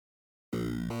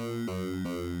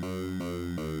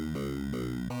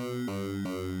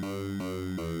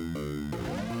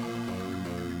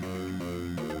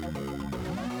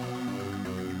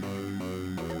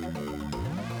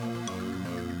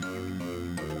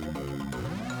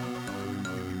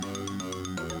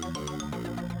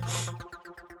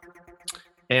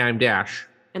Hey, I'm Dash.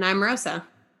 And I'm Rosa.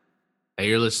 And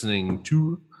you're listening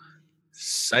to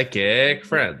Psychic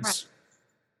Friends.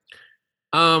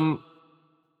 Um,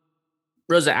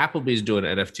 Rosa, Applebee's doing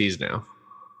NFTs now.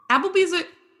 Applebee's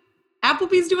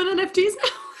doing NFTs now.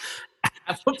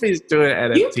 Applebee's doing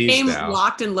You NFTs came now.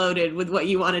 locked and loaded with what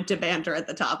you wanted to banter at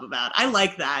the top about. I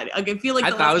like that. I feel like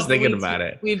I was thinking about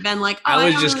it. We've been like, I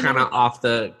was just kind of off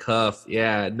the cuff.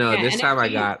 Yeah, no, this time I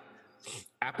got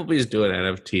Applebee's doing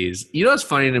NFTs. You know what's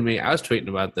funny to me? I was tweeting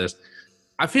about this.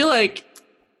 I feel like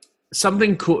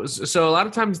something cool. So a lot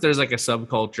of times there's like a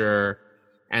subculture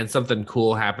and something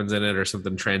cool happens in it or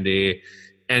something trendy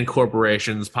and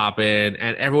corporations pop in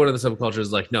and everyone in the subculture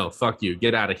is like, no, fuck you.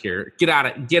 Get out of here. Get out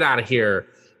of here.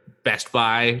 Best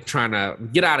Buy trying to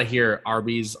get out of here.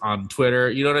 Arby's on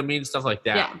Twitter. You know what I mean? Stuff like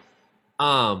that.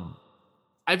 Yeah.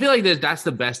 I feel like that's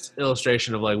the best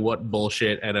illustration of like what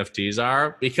bullshit NFTs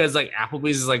are, because like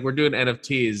Applebee's is like, we're doing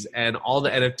NFTs and all the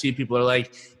NFT people are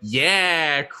like,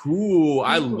 yeah, cool.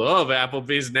 I love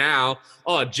Applebee's now.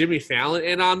 Oh, Jimmy Fallon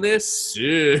in on this?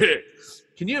 Sick.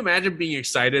 Can you imagine being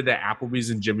excited that Applebee's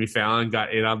and Jimmy Fallon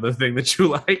got in on the thing that you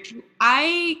like?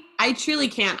 I truly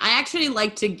can't. I actually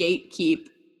like to gatekeep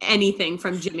anything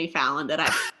from Jimmy Fallon that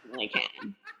I really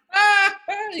can.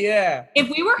 Yeah. If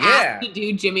we were asked to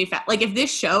do Jimmy Fallon, like if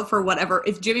this show for whatever,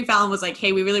 if Jimmy Fallon was like,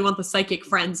 hey, we really want the Psychic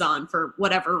Friends on for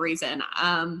whatever reason,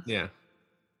 yeah,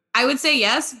 I would say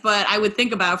yes, but I would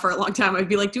think about it for a long time. I'd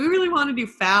be like, do we really want to do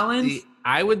Fallon?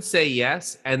 I would say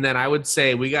yes, and then I would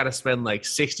say we got to spend like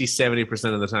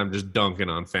 60-70% of the time just dunking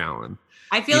on Fallon.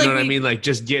 I feel you know what I mean? Like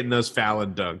just getting those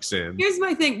Fallon dunks in. Here's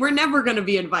my thing. We're never going to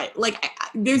be invited. Like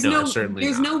there's no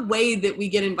way that we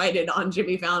get invited on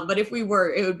Jimmy Fallon. But if we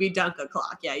were, it would be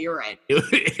Dunk-a-Clock. Yeah, you're right.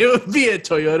 It would be a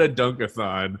Toyota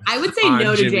Dunk-a-thon. I would say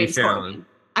no to James Corden.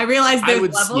 I realize there's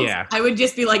levels. Yeah. I would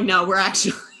just be like, no, we're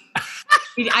actually,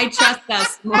 I trust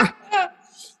us more.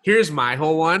 Here's my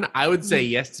whole one. I would say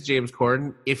yes to James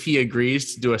Corden if he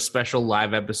agrees to do a special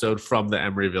live episode from the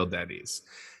Emeryville Denny's.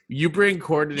 You bring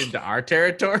Corden into our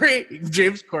territory,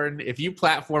 James Corden, if you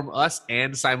platform us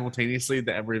and simultaneously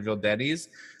the Emeryville Denny's,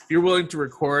 you're willing to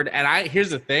record. And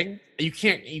here's the thing, you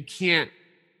can't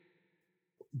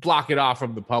block it off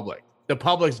from the public. The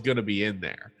public's going to be in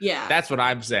there. Yeah. That's what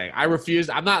I'm saying. I refuse.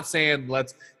 I'm not saying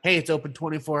hey, it's open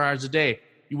 24 hours a day.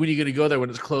 When are you going to go there when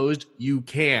it's closed? You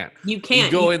can't. You can't.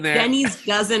 You go in there. Denny's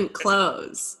doesn't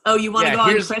close. Oh, you want to go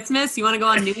on Christmas? You want to go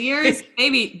on New Year's?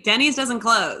 Maybe Denny's doesn't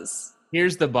close.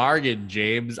 Here's the bargain,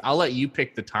 James. I'll let you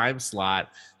pick the time slot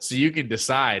so you can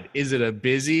decide. Is it a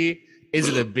busy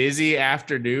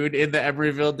afternoon in the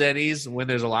Emeryville Denny's when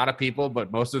there's a lot of people, but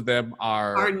most of them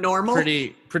are normal,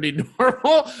 pretty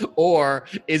normal? Or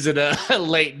is it a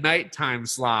late night time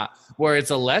slot where it's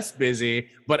a less busy,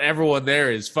 but everyone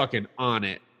there is fucking on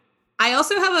it? I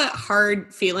also have a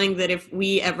hard feeling that if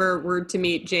we ever were to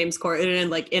meet James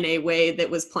Corden in a way that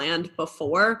was planned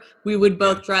before, we would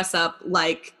both dress up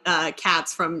like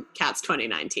Cats from Cats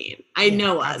 2019. I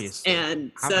know us.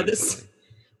 And so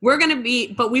we're going to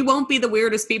be, but we won't be the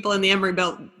weirdest people in the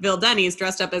Emeryville Denny's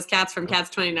dressed up as Cats from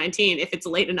Cats 2019 if it's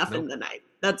late enough in the night.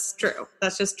 That's true.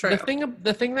 That's just true.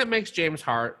 The thing that makes James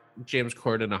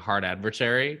Corden a hard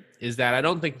adversary is that I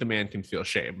don't think the man can feel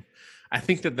shame. I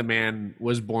think that the man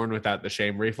was born without the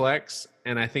shame reflex.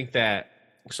 And I think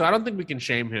so I don't think we can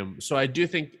shame him. So I do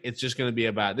think it's just going to be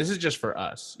about, this is just for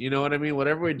us. You know what I mean?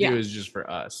 Whatever we do is just for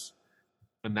us.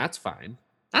 And that's fine.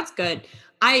 That's good.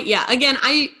 And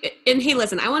hey,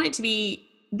 listen, I want it to be,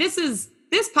 this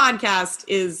podcast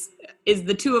is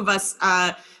the two of us,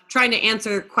 trying to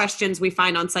answer questions we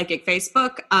find on Psychic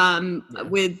Facebook,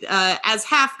 with as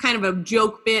half kind of a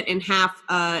joke bit and half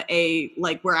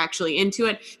we're actually into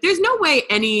it. There's no way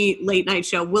any late night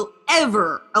show will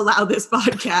ever allow this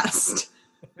podcast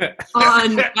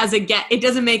on as a get. It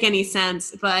doesn't make any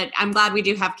sense, but I'm glad we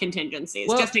do have contingencies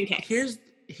just in case.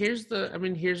 Here's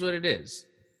what it is.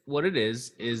 What it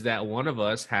is that one of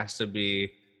us has to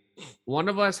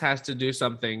do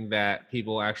something that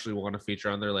people actually want to feature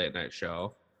on their late night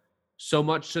show. So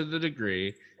much to the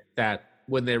degree that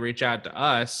when they reach out to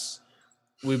us,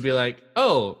 we'd be like,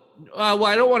 oh, well,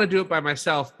 I don't want to do it by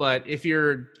myself, but if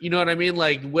you're, you know what I mean?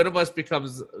 Like one of us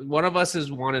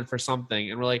is wanted for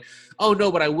something and we're like, oh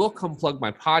no, but I will come plug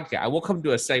my podcast. I will come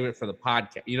do a segment for the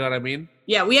podcast. You know what I mean?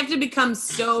 Yeah. We have to become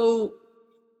so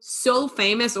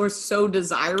famous or so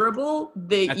desirable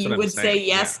that you would say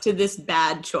yes to this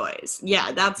bad choice.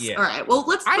 Yeah. That's all right. Well,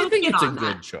 I think it's a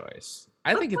good choice.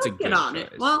 I think it's a good choice.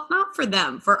 Well, not for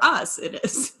them. For us, it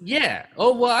is. Yeah.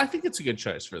 Oh, well, I think it's a good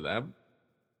choice for them.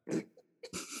 My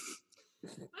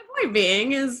point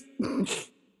being is,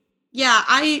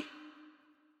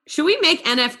 should we make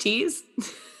NFTs?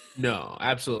 No,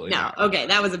 absolutely no. not. Okay,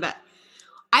 that was a bet.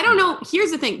 I don't know.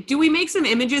 Here's the thing. Do we make some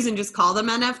images and just call them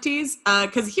NFTs?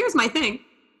 Because here's my thing.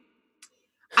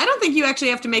 I don't think you actually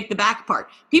have to make the back part.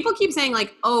 People keep saying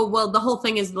like, oh, well, the whole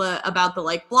thing is about the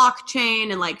like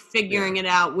blockchain and like figuring it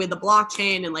out with the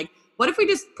blockchain. And like, what if we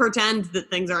just pretend that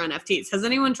things are NFTs? Has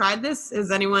anyone tried this?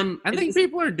 Has anyone? I think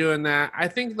people are doing that. I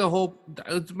think the whole,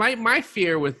 my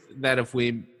fear with that if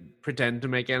we pretend to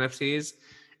make NFTs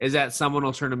is that someone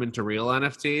will turn them into real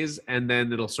NFTs and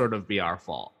then it'll sort of be our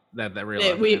fault that we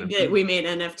made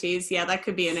NFTs. Yeah, that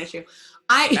could be an issue.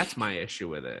 That's my issue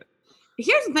with it.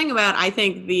 Here's the thing about, I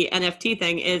think, the NFT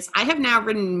thing is I have now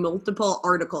written multiple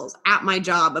articles at my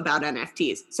job about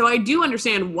NFTs. So I do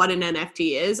understand what an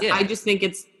NFT is. Yeah. I just think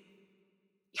it's,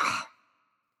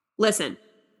 listen,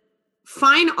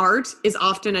 fine art is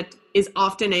often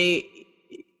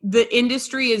the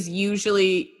industry is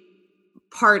usually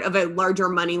part of a larger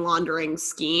money laundering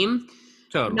scheme.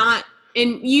 Totally. But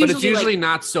it's usually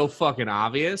not so fucking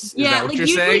obvious. Is that what you're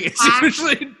saying? It's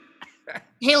usually...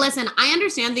 Hey, listen, I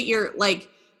understand that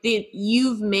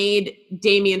you've made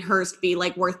Damien Hirst be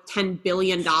like worth $10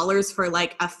 billion for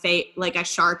like a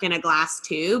shark in a glass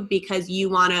tube because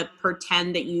you want to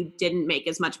pretend that you didn't make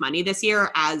as much money this year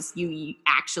as you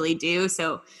actually do.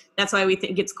 So that's why we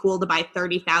think it's cool to buy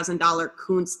 $30,000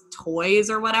 Kuntz toys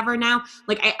or whatever now.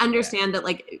 Like, I understand that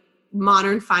like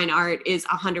modern fine art is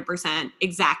 100%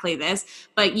 exactly this,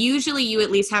 but usually you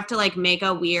at least have to like make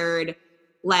a weird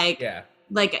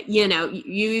like, you know,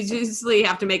 you usually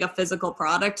have to make a physical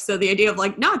product. So the idea of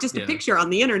like, not just a picture on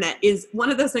the internet is one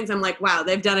of those things I'm like, wow,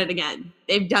 they've done it again.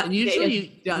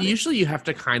 Usually you have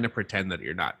to kind of pretend that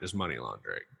you're not just money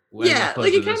laundering. Yeah.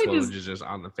 Like it kind of just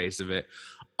on the face of it.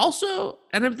 Also,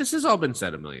 and this has all been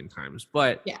said a million times,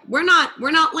 but yeah, we're not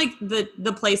like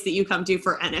the place that you come to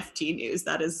for NFT news.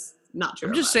 That is not true.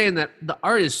 I'm just saying that the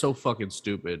art is so fucking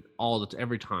stupid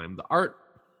every time. The art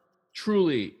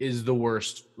truly is the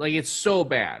worst. Like, it's so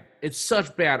bad. It's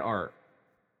such bad art.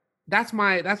 That's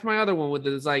my other one with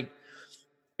it. Is like,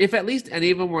 if at least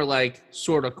any of them were like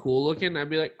sort of cool looking, I'd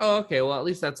be like, oh, okay, well, at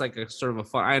least that's like a sort of a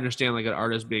fun. I understand like an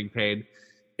artist being paid.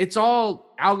 It's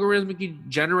all algorithmically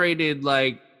generated.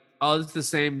 Like, oh, it's the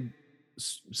same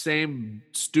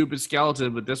stupid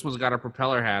skeleton, but this one's got a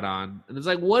propeller hat on, and it's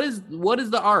like, what is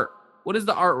the art? What is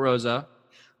the art, Rosa?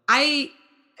 I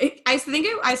think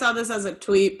I saw this as a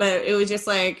tweet, but it was just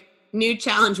like, new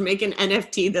challenge, make an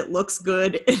NFT that looks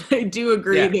good. And I do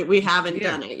agree that we haven't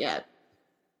done it yet.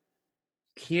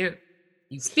 Can't.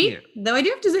 Though I do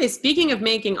have to say, speaking of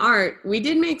making art, we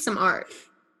did make some art.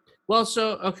 Well,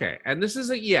 so, okay. And this is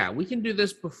we can do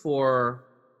this before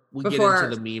we get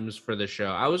into the memes for the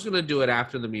show. I was going to do it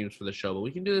after the memes for the show, but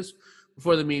we can do this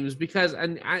before the memes because,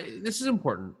 this is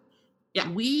important. Yeah.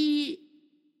 We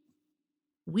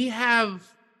have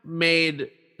made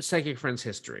Psychic Friends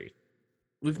history.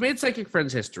 We've made Psychic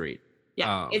Friends history.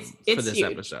 Yeah, it's for this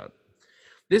huge. episode.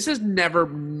 This has never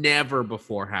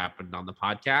before happened on the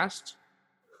podcast.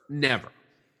 Never.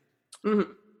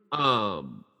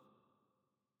 Mm-hmm.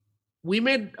 We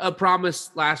made a promise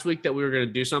last week that we were going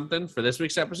to do something for this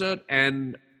week's episode,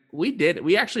 and we did it.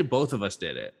 We actually, both of us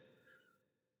did it.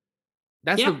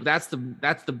 That's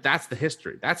the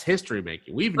history. That's history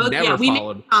making. We made a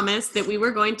promise that we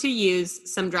were going to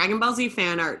use some Dragon Ball Z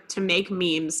fan art to make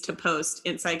memes to post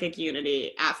in Psychic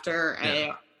Unity after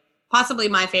possibly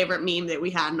my favorite meme that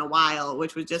we had in a while,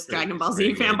 which was just Dragon Ball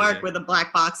Z fan art with a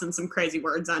black box and some crazy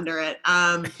words under it.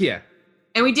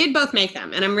 And we did both make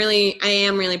them, and I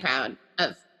am really proud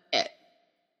of it.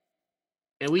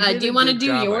 And we do you want to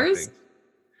do yours?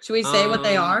 Should we say what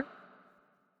they are?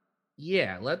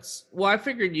 Yeah, let's. Well, I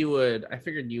figured you would.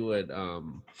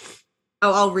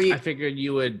 I'll read. I figured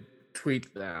you would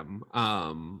tweet them.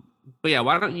 But yeah,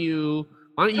 why don't you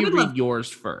read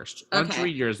yours first? Why don't you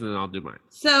read yours and then I'll do mine?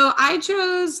 So I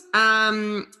chose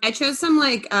some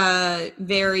like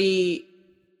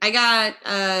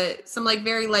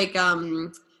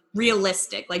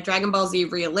realistic, like Dragon Ball Z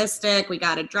realistic. We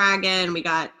got a dragon. We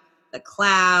got the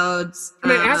clouds.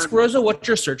 Can I ask, Rosa, what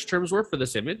your search terms were for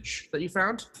this image that you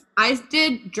found? I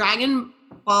did Dragon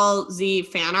Ball Z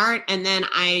fan art, and then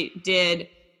I did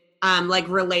like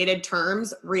related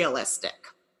terms, realistic.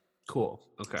 Cool.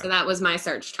 Okay. So that was my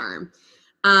search term.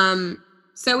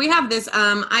 So we have this.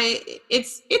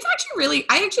 It's actually really.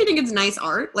 I actually think it's nice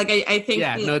art. Like I think.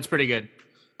 Yeah. No, it's pretty good.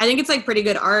 I think it's like pretty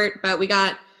good art, but we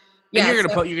got. Yeah. And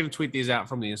you're gonna tweet these out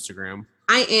from the Instagram.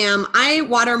 I am. I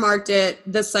watermarked it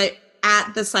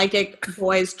at the Psychic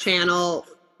Boys channel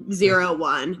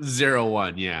 01.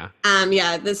 01, yeah.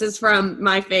 Yeah, this is from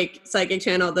my fake psychic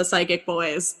channel, The Psychic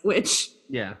Boys, which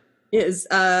is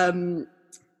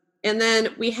And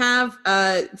then we have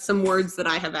some words that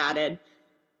I have added.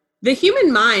 The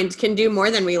human mind can do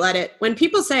more than we let it. When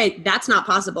people say that's not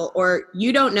possible or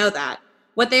you don't know that,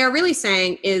 what they are really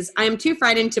saying is I am too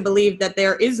frightened to believe that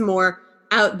there is more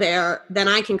out there than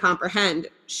I can comprehend.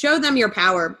 Show them your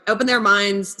power. Open their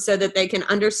minds so that they can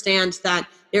understand that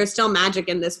there's still magic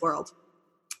in this world.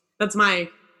 That's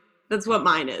what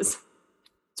mine is.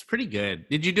 It's pretty good.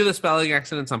 Did you do the spelling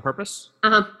accidents on purpose?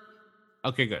 Uh-huh.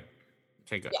 Okay, good.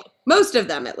 Okay, good. Yeah, most of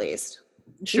them at least.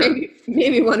 Sure.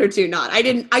 Maybe one or two not.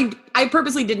 I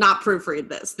purposely did not proofread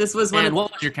this. This was one. And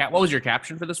what was your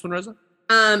caption for this one, Rosa?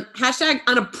 Hashtag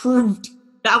unapproved.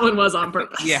 That one was on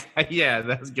purpose. yeah,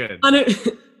 that's good.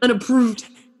 Unapproved.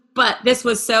 But this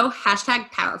was so hashtag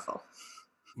powerful.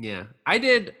 Yeah. I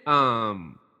did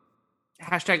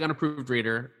hashtag unapproved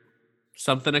reader.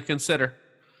 Something to consider.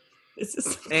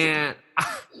 And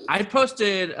I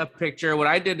posted a picture. What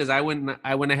I did is I went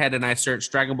ahead and I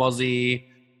searched Dragon Ball Z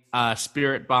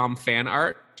Spirit Bomb fan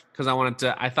art because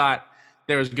I thought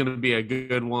there was going to be a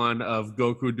good one of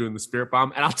Goku doing the Spirit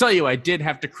Bomb. And I'll tell you, I did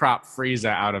have to crop Frieza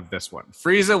out of this one.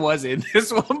 Frieza was in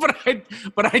this one, but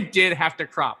I did have to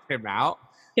crop him out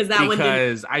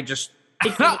because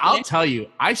I'll tell you,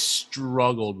 I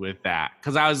struggled with that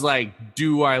because I was like,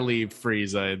 do I leave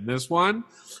Frieza in this one?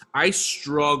 I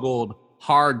struggled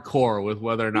hardcore with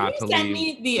whether or not to leave. Send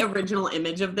me the original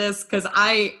image of this because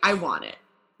I want it.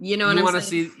 You know what I'm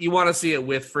saying? You want to see it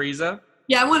with Frieza?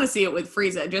 Yeah, I want to see it with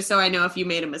Frieza just so I know if you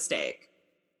made a mistake.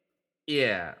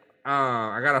 Yeah.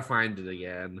 I gotta find it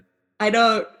again. I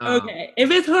don't. Okay.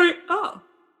 If it's hard.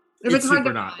 If it's hard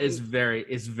to find. It's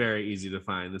very easy to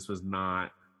find. This was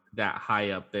not that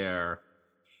high up there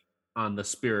on the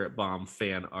Spirit Bomb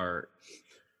fan art.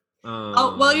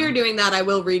 While you're doing that, I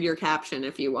will read your caption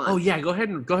if you want. Oh yeah, go ahead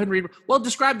and read. Well,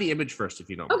 describe the image first if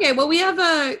you don't. Okay, well we have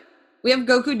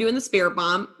Goku doing the Spirit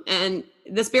Bomb, and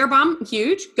the Spirit Bomb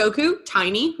huge, Goku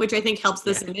tiny, which I think helps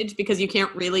this image because you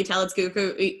can't really tell it's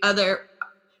Goku.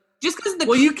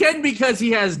 You can because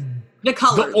he has the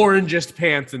colors. The orangest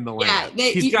pants in the land. Yeah,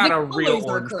 he's got a real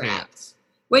orange pants.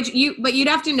 But you'd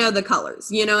have to know the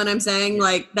colors. You know what I'm saying?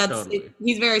 Like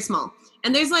he's very small,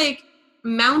 and there's like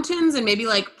mountains and maybe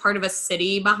like part of a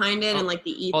city behind it and like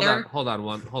the ether. Hold on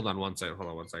one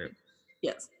second.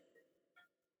 Yes.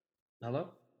 Hello?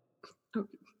 Oh.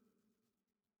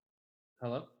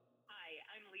 Hello? Hi,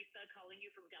 I'm Lisa calling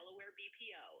you from Delaware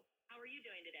BPO. How are you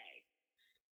doing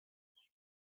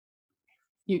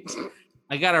today?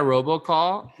 I got a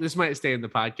robocall. This might stay in the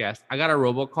podcast. I got a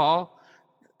robocall.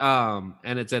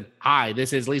 And it said, "Hi,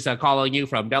 this is Lisa calling you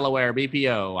from Delaware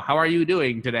BPO. How are you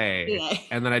doing today?" Yeah.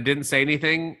 And then I didn't say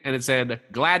anything, and it said,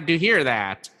 "Glad to hear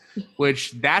that."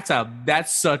 Which that's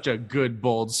such a good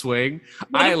bold swing.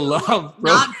 I love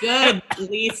not good,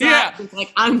 Lisa. Yeah. It's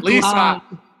like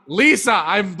Lisa,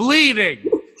 I'm bleeding.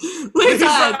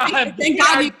 Lisa, thank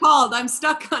God you called. I'm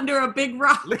stuck under a big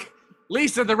rock.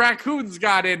 Lisa, the raccoons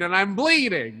got in, and I'm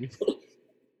bleeding.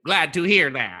 Glad to hear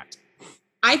that.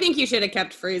 I think you should have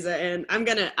kept Frieza in. I'm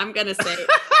gonna say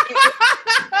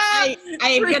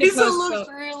Frieza looks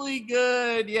really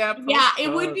good. Yeah.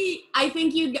 It would be. I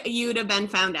think you'd have been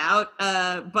found out.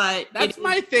 But that's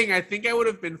my thing. I think I would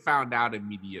have been found out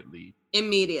immediately. But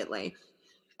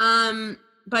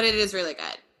it is really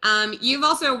good. You've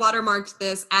also watermarked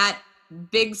this at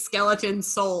Big Skeleton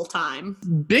Soul Time.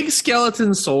 Big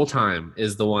Skeleton Soul Time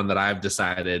is the one that I've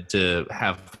decided to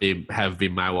have be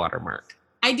my watermark.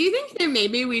 I do think that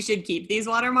maybe we should keep these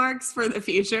watermarks for the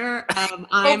future.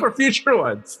 For future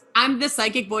ones. I'm the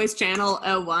Psychic Voice Channel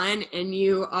 01, and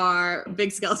you are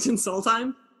Big Skeleton Soul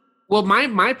Time. Well,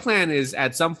 my plan is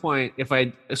at some point,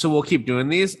 so we'll keep doing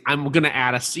these. I'm gonna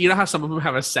add you know how some of them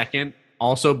have a second,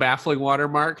 also baffling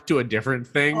watermark to a different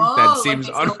thing that seems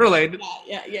unrelated.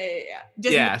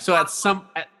 Yeah. So at some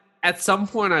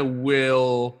point, I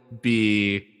will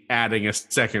be adding a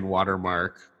second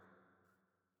watermark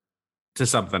to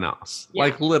something else,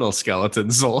 like Little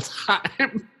Skeleton Soul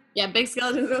Time. Yeah, Big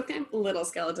Skeleton Soul Time, Little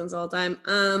Skeleton Soul Time.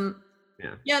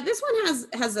 This one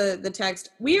has the text,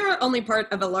 "We are only part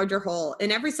of a larger whole,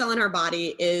 and every cell in our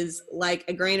body is like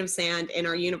a grain of sand in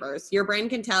our universe. Your brain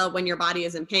can tell when your body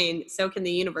is in pain, so can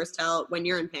the universe tell when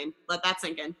you're in pain." Let that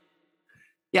sink in.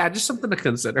 Yeah, just something to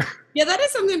consider. Yeah, that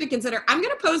is something to consider. I'm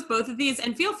going to post both of these,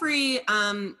 and feel free,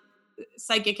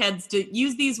 psychic heads, to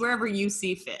use these wherever you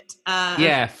see fit.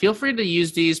 Feel free to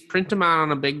use these, print them out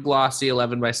on a big glossy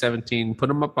 11x17, put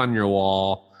them up on your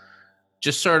wall,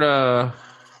 just sort of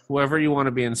wherever you want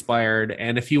to be inspired.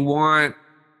 And if you want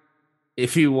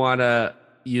to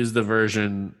use the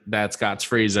version that's got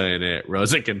Frieza in it,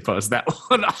 Rosa can post that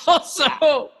one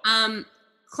also.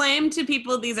 claim to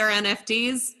people these are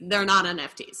NFTs. They're not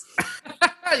NFTs.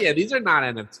 Yeah, these are not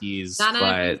NFTs, Not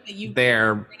but NFTs, but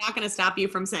we're not going to stop you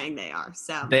from saying they are.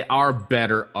 So they are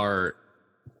better art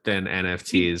than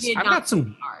NFTs. I've got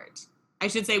some art. I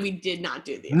should say we did not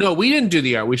do the art. No, we didn't do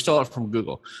the art. We stole it from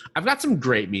Google. I've got some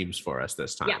great memes for us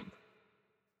this time. Yeah.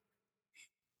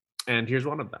 And here's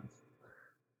one of them.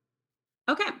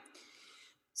 Okay.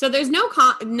 So there's no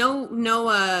caption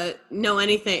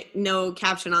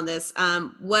on this.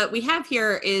 What we have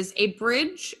here is a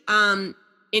bridge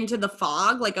into the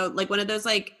fog, like one of those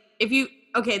this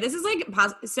is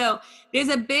so there's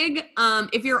a big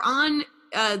if you're on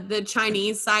the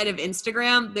Chinese side of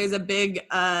Instagram, there's a big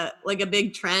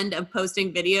trend of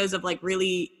posting videos of like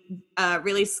really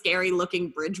scary looking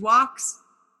bridge walks.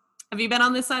 Have you been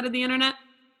on this side of the internet?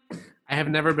 I have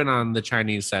never been on the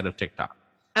Chinese side of TikTok.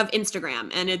 Of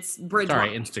Instagram, and it's bridge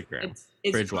walking. Instagram.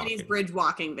 It's bridge Chinese bridge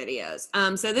walking videos.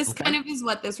 So this kind of is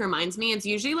what this reminds me. It's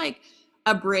usually like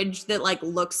a bridge that like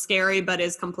looks scary but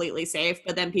is completely safe,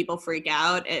 but then people freak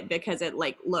out because it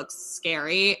like looks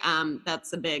scary.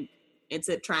 It's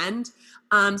a trend.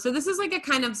 So this is like a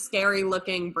kind of scary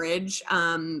looking bridge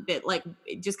that like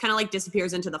it just kind of like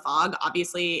disappears into the fog.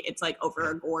 Obviously it's like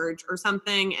over a gorge or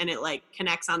something and it like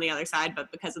connects on the other side,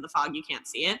 but because of the fog you can't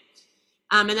see it.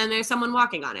 And then there's someone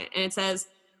walking on it and it says,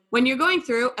 when you're going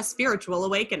through a spiritual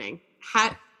awakening,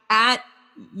 at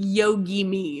Yogi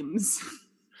Memes.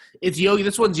 It's Yogi.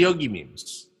 This one's Yogi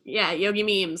Memes. Yeah, Yogi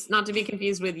Memes, not to be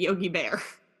confused with Yogi Bear.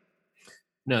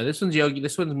 No, this one's Yogi.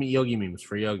 This one's Yogi Memes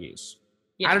for yogis.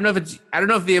 Yeah. I don't know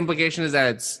if the implication is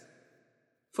that it's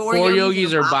for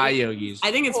yogis or by yogis.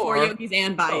 I think it's for yogis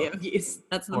and by yogis.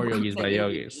 That's the for yogis by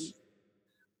yogis.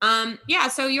 Yeah,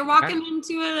 so you're walking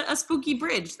into a spooky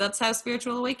bridge. That's how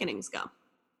spiritual awakenings go.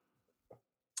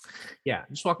 Yeah,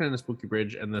 just walking in a spooky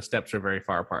bridge and the steps are very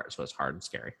far apart, so it's hard and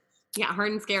scary. Yeah,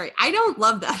 hard and scary. I don't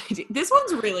love that idea. This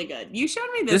one's really good. You showed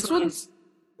me this one. This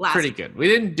one's pretty good. We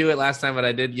didn't do it last time, but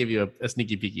I did give you a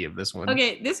sneaky peeky of this one.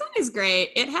 Okay, this one is great.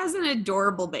 It has an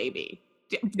adorable baby.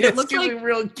 It looks like a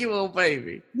real cute little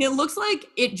baby. It looks like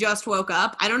it just woke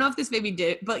up. I don't know if this baby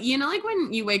did, but you know, like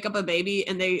when you wake up a baby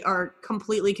and they are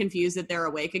completely confused that they're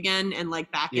awake again and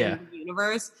like back in the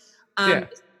universe.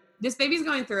 This baby's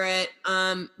going through it.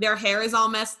 Their hair is all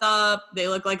messed up. They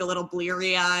look like a little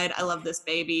bleary-eyed. I love this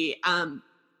baby.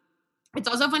 It's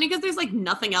also funny because there's like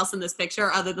nothing else in this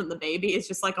picture other than the baby. It's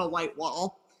just like a white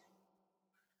wall.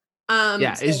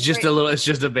 It's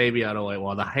just a baby on a white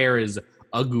wall. The hair is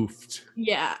goofed.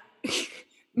 Yeah.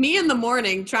 Me in the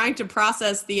morning trying to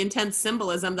process the intense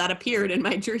symbolism that appeared in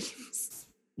my dreams.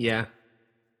 Yeah.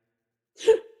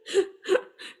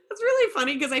 That's really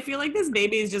funny because I feel like this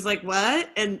baby is just like, what?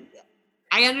 And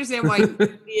I understand why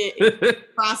you're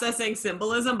processing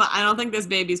symbolism, but I don't think this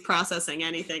baby's processing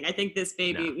anything. I think this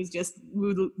baby was just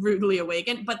rudely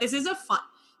awakened. But this is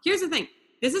here's the thing.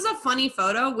 This is a funny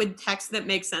photo with text that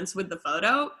makes sense with the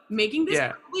photo, making this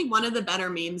probably one of the better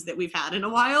memes that we've had in a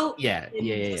while.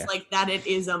 Like that it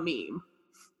is a meme.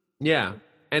 Yeah.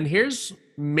 And here's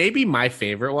maybe my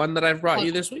favorite one that I've brought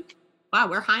you this week. Wow,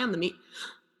 we're high on the meat.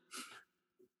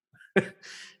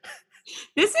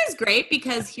 This is great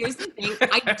because here's the thing.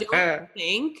 I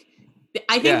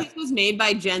think this was made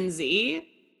by Gen Z.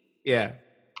 Yeah.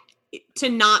 To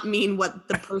not mean what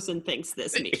the person thinks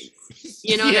this means.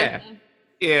 You know what I mean?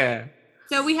 Yeah.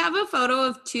 So we have a photo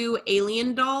of two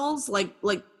alien dolls, like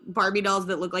Barbie dolls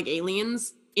that look like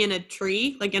aliens in a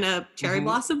tree, like in a cherry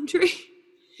blossom tree.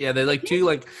 Yeah, they're like two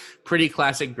like pretty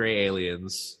classic gray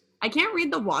aliens. I can't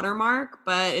read the watermark,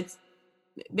 but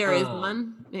there is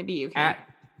one. Maybe you can. At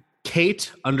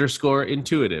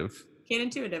Kate_intuitive. Kate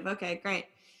Intuitive. Okay, great.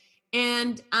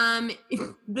 And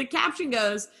the caption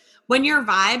goes, when your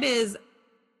vibe is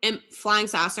flying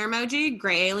saucer emoji,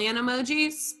 gray alien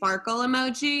emoji, sparkle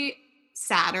emoji,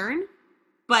 Saturn,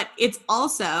 but it's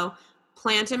also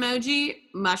plant emoji,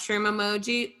 mushroom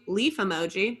emoji, leaf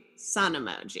emoji, sun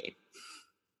emoji.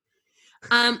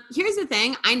 Here's the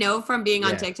thing. I know from being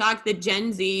on TikTok that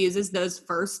Gen Z uses those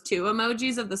first two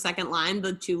emojis of the second line,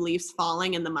 the two leaves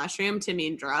falling and the mushroom, to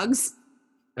mean drugs.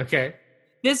 Okay.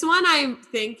 This one, I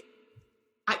think,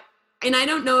 and I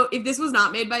don't know if this was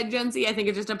not made by Gen Z. I think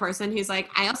it's just a person who's like,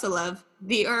 I also love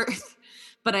the earth,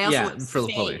 but I also love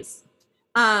space.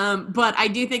 But I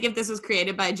do think if this was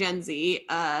created by Gen Z,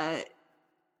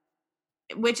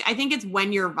 which I think it's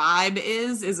when your vibe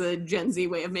is a Gen Z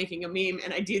way of making a meme.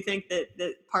 And I do think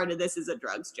that part of this is a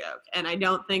drugs joke. And I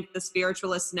don't think the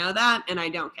spiritualists know that, and I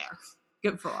don't care.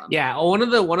 Good for them. Yeah, one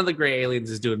of the gray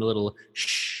aliens is doing a little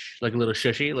shh, like a little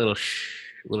shushy, little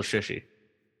shushy.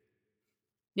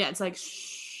 Yeah, it's like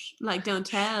shh, Like, don't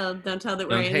tell that we're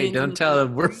Don't, hey, aliens. don't tell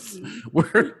them we're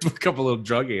a couple of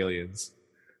drug aliens.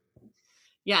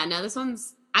 Yeah, no, this one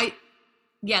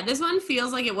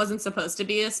feels like it wasn't supposed to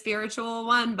be a spiritual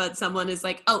one, but someone is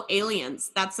like, oh,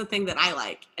 aliens. That's the thing that I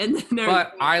like. And then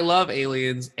but I love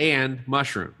aliens and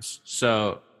mushrooms.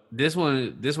 So this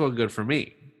one good for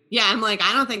me. Yeah, I'm like,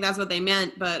 I don't think that's what they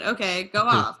meant, but okay, go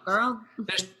off, girl.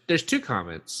 There's 2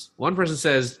 comments. One person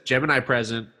says, Gemini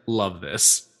present, love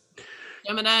this.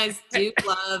 Geminis do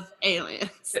love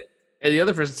aliens. And the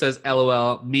other person says,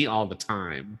 LOL, me all the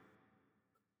time.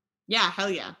 Yeah, hell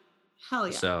yeah. Hell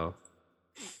yeah. So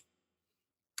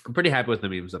I'm pretty happy with the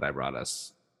memes that I brought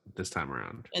us this time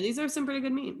around. Yeah, these are some pretty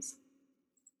good memes.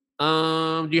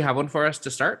 Do you have one for us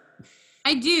to start?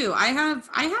 I do. I have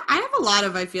a lot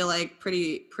of, I feel like,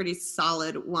 pretty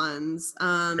solid ones.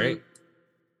 Great.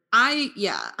 I'm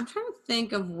trying to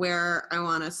think of where I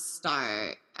want to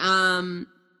start. I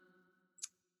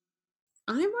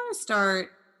want to start.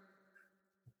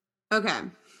 Okay.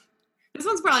 This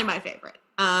one's probably my favorite.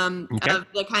 Okay. Of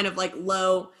the kind of like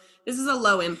low, this is a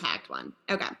low impact one.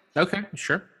 Okay. Okay,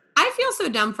 sure. I feel so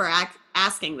dumb for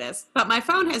asking this, but my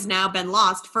phone has now been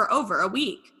lost for over a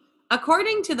week.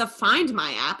 According to the Find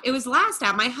My app, it was last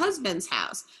at my husband's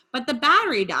house, but the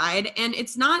battery died and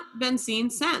it's not been seen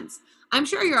since. I'm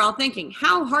sure you're all thinking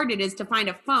how hard it is to find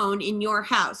a phone in your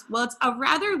house. Well, it's a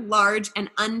rather large and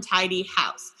untidy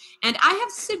house, and I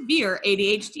have severe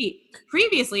ADHD.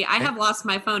 Previously, I have lost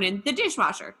my phone in the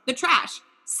dishwasher, the trash,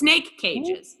 snake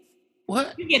cages.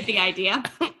 What? You get the idea.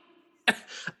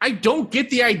 I don't get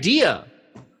the idea.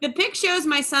 The pic shows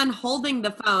my son holding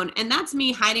the phone, and that's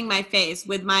me hiding my face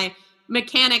with my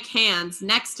mechanic hands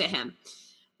next to him.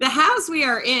 The house we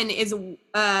are in is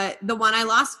the one I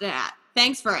lost it at.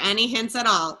 Thanks for any hints at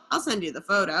all. I'll send you the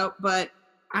photo, but...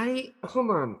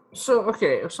 Hold on. So,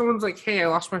 okay, if someone's like, hey, I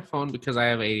lost my phone because I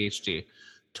have ADHD.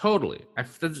 Totally.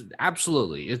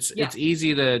 Absolutely. It's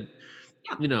easy to,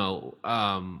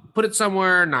 put it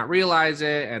somewhere, not realize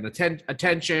it, and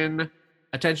attention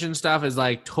stuff is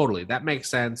like, totally. That makes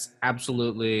sense.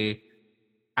 Absolutely.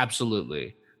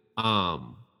 Absolutely.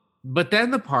 But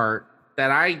then the part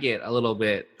that I get a little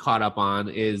bit caught up on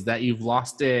is that you've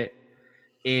lost it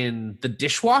in the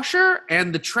dishwasher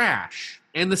and the trash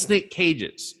and the snake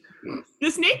cages. The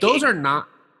snake those are not.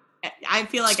 I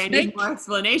feel like I need more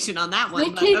explanation on that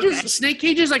one. Snake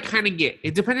cages I kind of get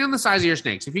it, depending on the size of your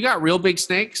snakes. If you got real big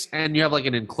snakes and you have like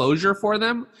an enclosure for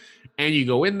them and you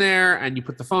go in there and you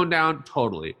put the phone down,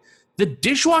 totally. The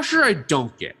dishwasher I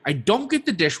don't get. I don't get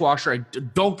the dishwasher. I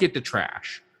don't get the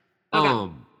trash.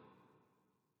 Okay.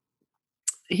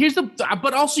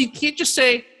 But also you can't just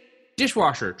say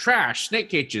dishwasher, trash, snake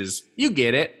cages. You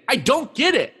get it. I don't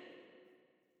get it.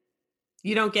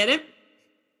 You don't get it?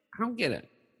 I don't get it.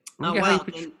 I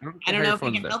don't know if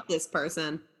we can help this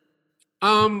person.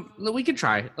 We can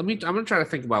try. I'm gonna try to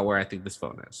think about where I think this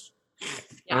phone is.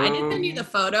 Yeah, I did send you the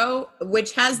photo,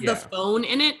 which has the phone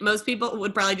in it. Most people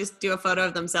would probably just do a photo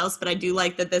of themselves, but I do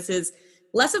like that this is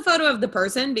less a photo of the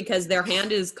person because their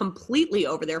hand is completely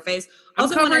over their face.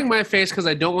 Also, I'm covering my face because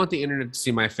I don't want the internet to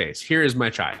see my face. Here is my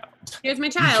child. Here's my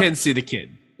child. You can see the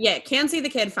kid. Yeah, can see the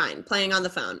kid fine, playing on the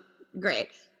phone. Great.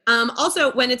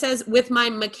 Also, when it says with my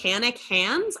mechanic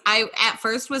hands, I at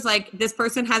first was like, this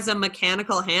person has a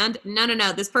mechanical hand. No.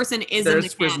 This person is a mechanic.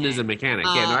 This person is a mechanic.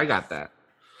 Yeah, no, I got that.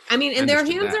 I mean, and their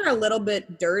hands are a little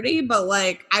bit dirty, but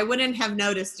like, I wouldn't have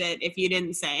noticed it if you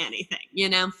didn't say anything, you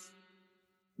know?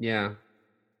 Yeah.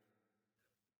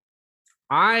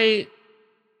 I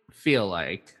feel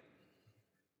like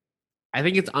I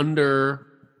think it's under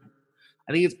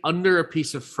a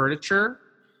piece of furniture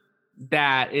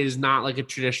that is not like a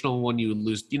traditional one you would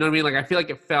lose. You know what I mean? Like I feel like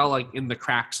it fell like in the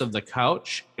cracks of the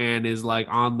couch and is like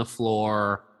on the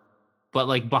floor, but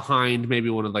like behind maybe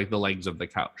one of like the legs of the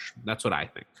couch. That's what I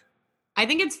think. I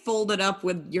think it's folded up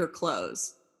with your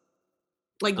clothes.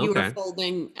 Like you were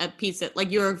folding a piece of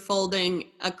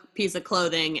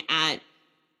clothing at,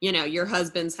 your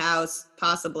husband's house,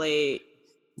 possibly.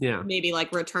 Yeah. Maybe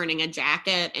like returning a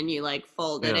jacket and you like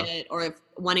folded it, or if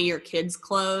one of your kids'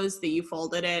 clothes that you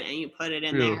folded it and you put it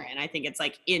in there. And I think it's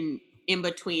like in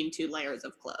between two layers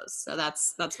of clothes. So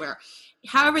that's where.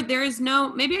 However, there is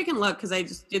maybe I can look because I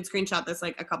just did screenshot this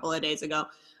like a couple of days ago.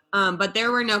 But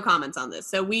there were no comments on this.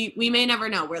 So we may never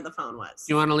know where the phone was.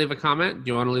 Do you want to leave a comment?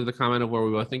 Do you want to leave the comment of where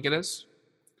we both think it is?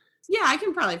 Yeah, I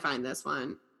can probably find this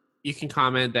one. You can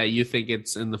comment that you think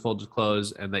it's in the folded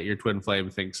clothes and that your twin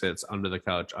flame thinks it's under the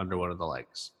couch, under one of the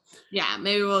legs. Yeah,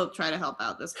 maybe we'll try to help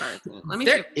out this person.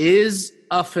 There is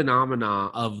a phenomena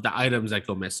of the items that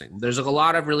go missing. There's like a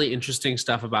lot of really interesting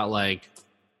stuff about like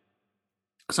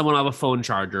someone will have a phone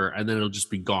charger and then it'll just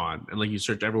be gone. And like you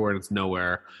search everywhere and it's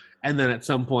nowhere. And then at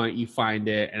some point you find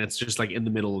it and it's just like in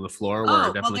the middle of the floor. Where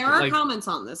Oh, well, there are comments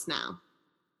on this now.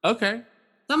 Okay.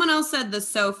 Someone else said the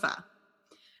sofa,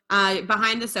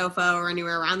 behind the sofa or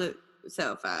anywhere around the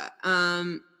sofa.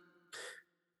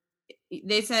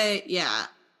 They say, yeah.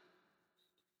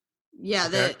 Yeah,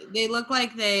 okay. They look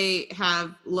like they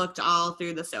have looked all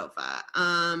through the sofa.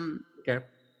 Okay.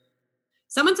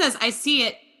 Someone says, I see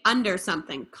it under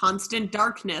something. Constant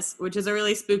darkness, which is a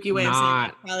really spooky way of saying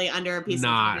it. Probably under a piece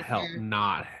of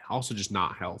furniture. Also just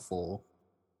not helpful.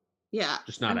 Yeah.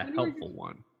 Just not a helpful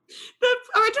one. The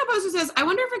original poster says, I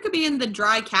wonder if it could be in the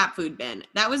dry cat food bin.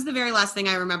 That was the very last thing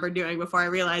I remember doing before I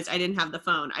realized I didn't have the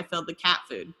phone. I filled the cat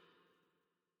food.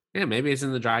 Yeah, maybe it's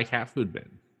in the dry cat food bin.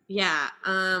 Yeah.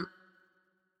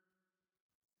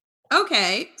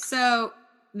 Okay, so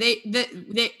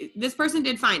this person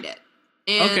did find it.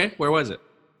 And okay, where was it?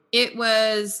 It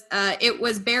was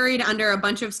buried under a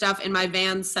bunch of stuff in my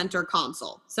van's center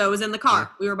console. So it was in the car. Yeah.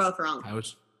 We were both wrong.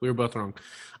 We were both wrong.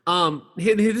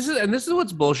 This is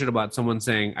what's bullshit about someone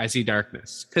saying I see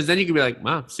darkness, because then you can be like,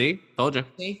 "Wow, see, told you."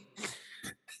 See,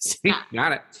 yeah.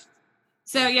 Got it.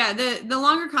 So yeah, the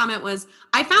longer comment was,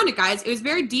 I found it, guys. It was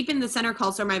very deep in the center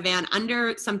console of my van,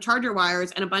 under some charger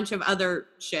wires and a bunch of other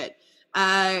shit.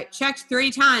 Checked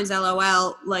 3 times,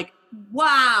 LOL. Like,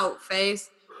 wow, face.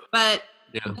 But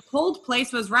yeah. The cold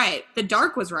place was right. The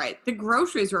dark was right. The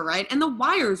groceries were right. And the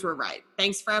wires were right.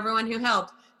 Thanks for everyone who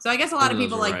helped. So I guess a lot of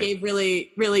people gave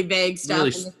really, really vague stuff.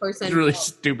 Really, and this person really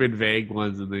stupid, vague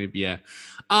ones. And yeah.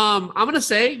 I'm going to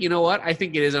say, you know what? I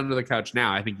think it is under the couch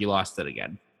now. I think you lost it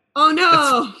again. Oh,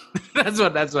 no.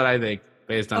 That's what I think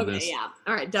based on this. Yeah.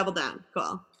 All right. Double down.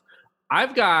 Cool.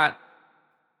 I've got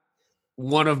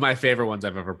one of my favorite ones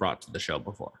I've ever brought to the show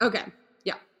before. Okay.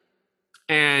 Yeah.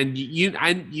 And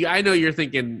I know you're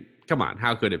thinking, come on,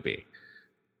 how could it be?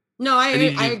 No, I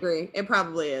agree. It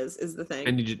probably is the thing.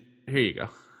 And here you go.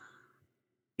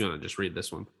 You want to just read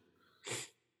this one?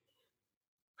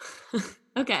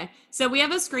 Okay. So we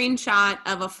have a screenshot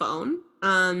of a phone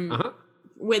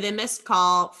with a missed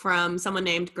call from someone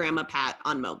named Grandma Pat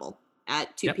on mobile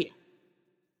at 2 p.m.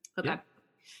 Okay. Yep.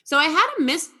 So I had a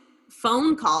missed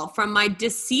phone call from my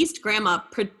deceased grandma,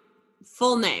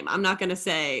 full name. I'm not going to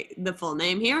say the full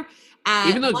name here.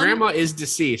 Even though grandma is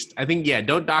deceased, I think,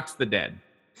 don't dox the dead.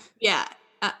 Yeah.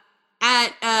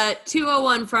 At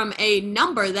 201 from a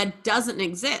number that doesn't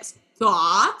exist.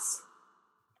 Thoughts?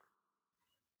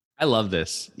 I love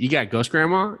this. You got Ghost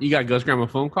Grandma? You got Ghost Grandma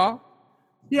phone call?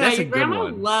 Yeah, your grandma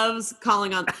loves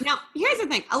calling on. Now, here's the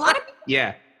thing. A lot of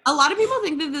people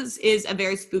think that this is a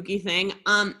very spooky thing.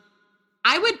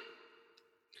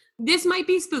 This might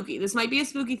be spooky. This might be a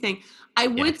spooky thing. I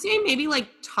would say maybe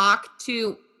talk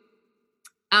to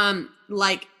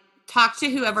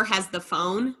whoever has the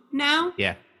phone now.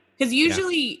 Yeah. Because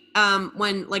usually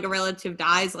when a relative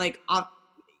dies, if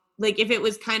it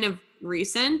was kind of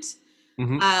recent,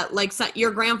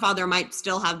 your grandfather might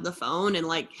still have the phone and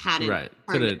hadn't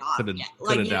turned it off yet.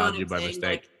 Could have dialed you by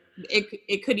mistake.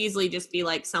 It could easily just be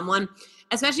someone,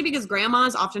 especially because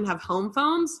grandmas often have home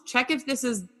phones. Check if this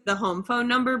is the home phone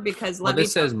number, because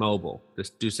this says mobile.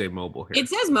 This do say mobile here. It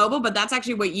says mobile, but that's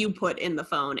actually what you put in the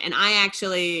phone, and I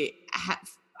actually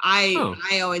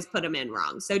I always put them in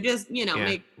wrong. So just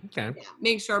make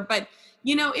sure. But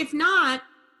if not,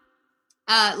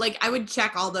 I would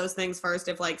check all those things first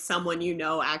if someone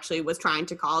actually was trying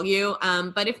to call you.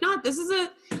 But if not, this is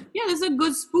a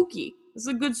good spooky. This is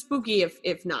a good spooky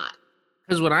if not.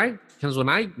 Because when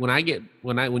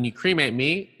you cremate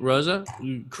me, Rosa,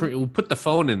 we put the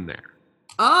phone in there.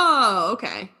 Oh,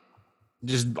 okay.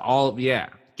 Just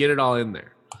get it all in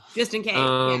there. Just in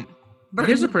case.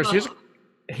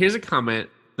 Here's a comment.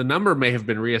 The number may have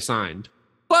been reassigned,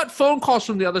 but phone calls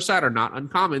from the other side are not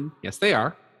uncommon. Yes, they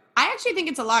are. I actually think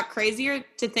it's a lot crazier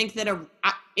to think that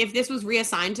if this was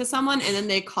reassigned to someone and then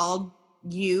they called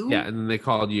you. Yeah, and then they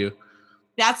called you.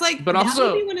 That's but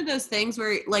also, would be one of those things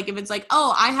where if it's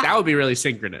that would be really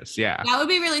synchronous. Yeah. That would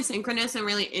be really synchronous and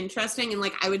really interesting.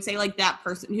 And I would say that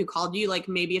person who called you,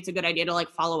 maybe it's a good idea to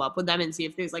follow up with them and see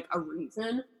if there's a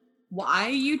reason why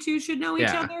you two should know each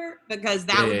other, because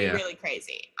that would be really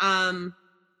crazy.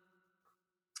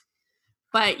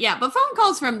 But phone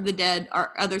calls from the dead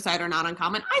or other side are not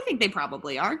uncommon. I think they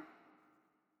probably are.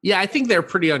 Yeah, I think they're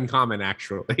pretty uncommon,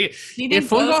 actually. If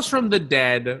phone calls from the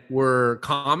dead were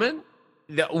common,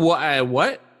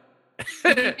 what?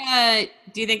 Do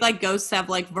you think ghosts have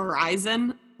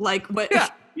Verizon? What?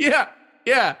 Yeah.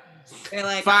 They're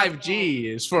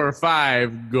 5G is for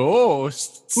 5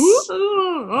 ghosts.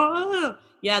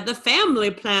 Yeah, the family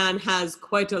plan has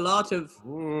quite a lot of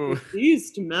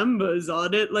deceased members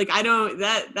on it. Like, I don't,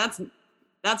 that's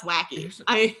wacky.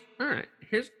 All right.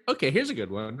 Here's a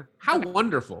good one. How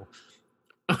wonderful.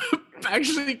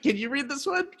 Actually, can you read this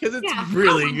one? Because it's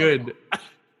really good.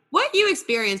 What you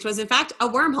experienced was, in fact, a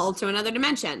wormhole to another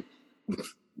dimension.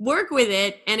 Work with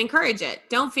it and encourage it.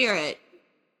 Don't fear it.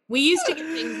 We used to get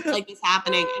things like this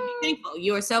happening and be thankful.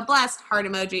 You are so blessed. Heart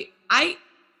emoji. I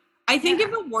think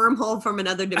if a wormhole from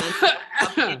another dimension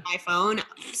in my phone,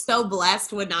 so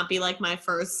blessed would not be like my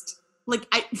first. Like,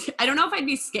 I don't know if I'd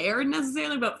be scared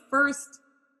necessarily, but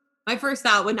my first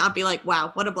thought would not be like,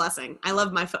 wow, what a blessing. I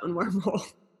love my phone wormhole.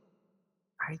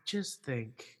 I just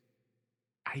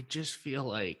feel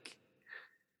like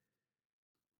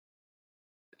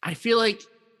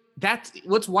that's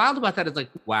what's wild about that is like,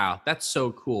 wow, that's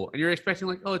so cool. And you're expecting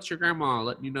like, oh, it's your grandma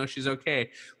letting you know she's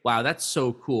okay. Wow, that's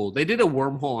so cool. They did a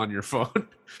wormhole on your phone.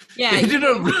 Yeah. They did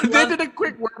a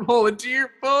quick wormhole into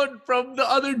your phone from the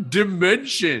other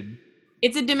dimension.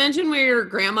 It's a dimension where your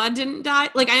grandma didn't die.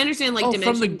 Like, I understand like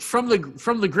dimension from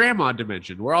the grandma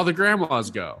dimension where all the grandmas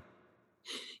go.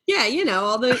 Yeah, you know,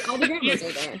 all the grandmas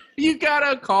are there. You got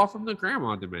a call from the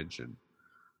grandma dimension.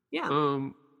 Yeah.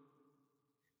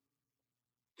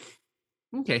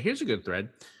 Okay, here's a good thread.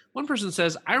 One person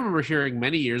says, I remember hearing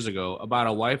many years ago about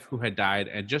a wife who had died,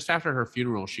 and just after her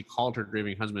funeral, she called her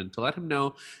grieving husband to let him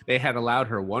know they had allowed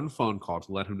her one phone call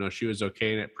to let him know she was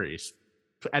okay and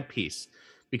at peace.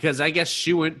 Because I guess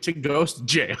she went to ghost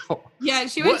jail. Yeah,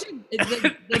 she went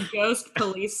to the ghost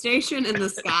police station in the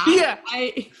sky. Yeah.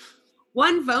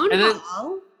 One phone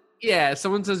call. Yeah,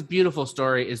 someone says, beautiful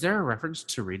story. Is there a reference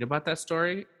to read about that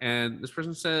story? And this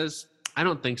person says, I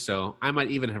don't think so. I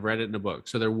might even have read it in a book.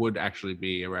 So there would actually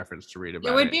be a reference to read about it.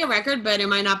 There would be a record, but it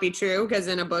might not be true because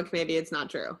in a book, maybe it's not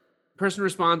true. Person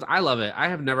responds, I love it. I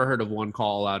have never heard of one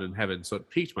call aloud in heaven, so it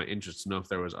piqued my interest to know if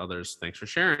there was others. Thanks for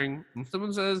sharing. And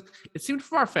someone says, it seemed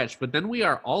far-fetched, but then we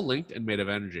are all linked and made of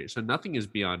energy, so nothing is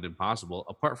beyond impossible,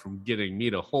 apart from getting me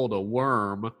to hold a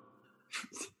worm.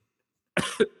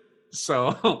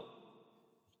 So...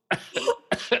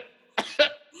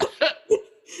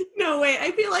 No, wait,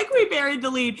 I feel like we buried the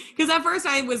lead. Because at first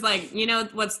I was like, you know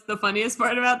what's the funniest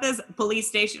part about this? Police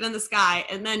station in the sky.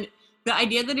 And then the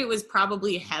idea that it was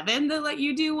probably heaven that let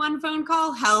you do one phone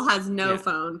call. Hell has no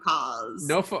phone calls.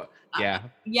 No phone. Yeah.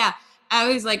 Yeah.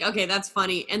 I was like, okay, that's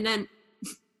funny. And then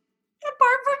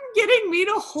apart from getting me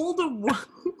to hold a worm.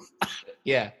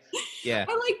 Yeah. I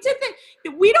like to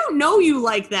think we don't know you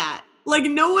like that. Like,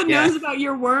 no one knows about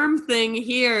your worm thing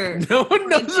here. No one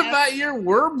knows about your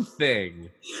worm thing.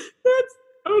 That's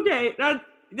okay.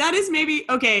 That is maybe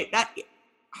okay. That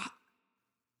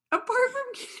apart from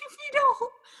if you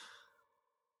don't.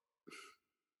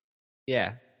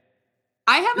 Yeah.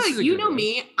 I have you know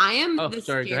me. I am. Oh,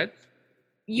 sorry. Go ahead.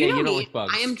 You know you me. don't like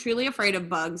bugs. I am truly afraid of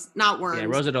bugs, not worms. Yeah,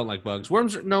 Rosa don't like bugs.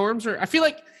 Worms are. I feel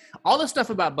like all the stuff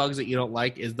about bugs that you don't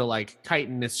like is the like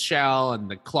chitinous shell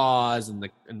and the claws and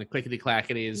the clickety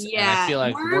clackities. Yeah, and I feel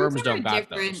like worms don't got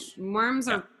those. Worms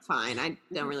are fine. I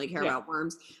don't really care about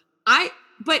worms.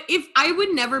 But if I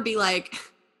would never be like,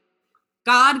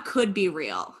 God could be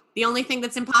real. The only thing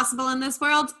that's impossible in this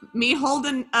world, me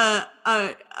holding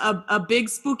a big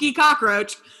spooky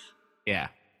cockroach. Yeah.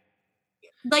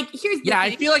 Like, here's the thing.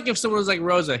 I feel like if someone was like,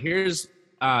 Rosa, here's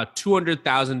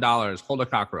 $200,000, hold a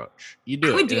cockroach. You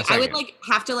do it. I would like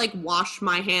have to like wash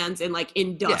my hands in like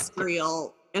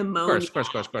industrial ammonia. Of course.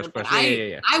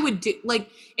 I would do like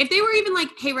if they were even like,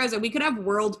 hey Rosa, we could have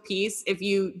world peace if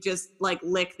you just like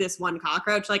lick this one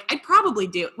cockroach. Like, I'd probably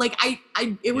do it. Like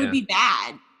it would be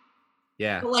bad.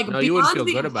 Yeah. But, like, no, you wouldn't feel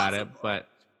good about it, but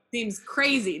seems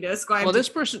crazy to ascribe. Well, this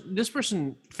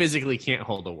person physically can't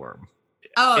hold a worm.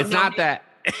 Oh, it's not that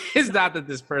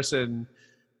this person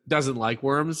doesn't like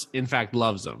worms, in fact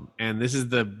loves them, and this is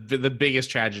the biggest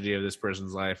tragedy of this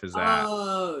person's life is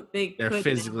that they're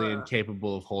physically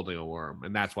incapable of holding a worm,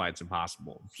 and that's why it's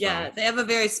impossible. Yeah, they have a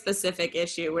very specific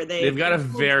issue where they've got a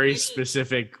very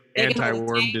specific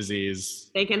anti-worm disease.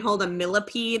 They can hold a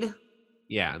millipede.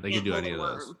 Yeah, they can do any of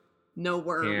those. No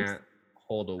worms. Can't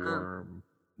hold a worm.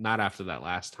 Not after that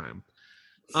last time.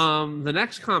 The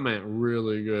next comment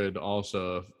really good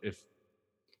also. If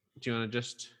do you want to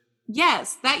just?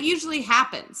 Yes, that usually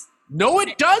happens. No,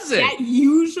 it doesn't. That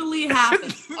usually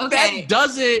happens. Okay. That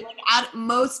doesn't. Like, at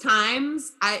most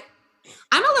times, I'm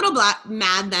a little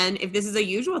mad then if this is a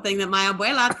usual thing that my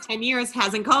abuela 10 years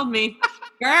hasn't called me.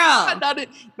 Girl.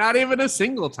 Not even a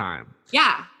single time.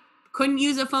 Yeah. Couldn't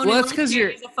use a phone that's because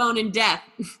use a phone in death.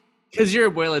 Because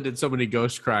your abuela did so many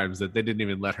ghost crimes that they didn't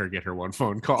even let her get her one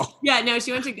phone call. Yeah, no,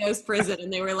 she went to ghost prison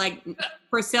and they were like,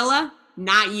 Priscilla,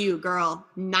 not you, girl.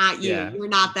 Not you. Yeah, You're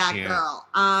not that girl.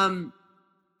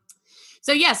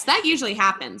 So yes, that usually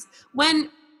happens. When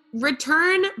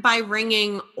return by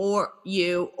ringing or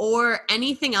you or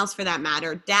anything else for that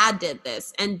matter, dad did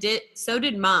this and so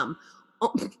did mom.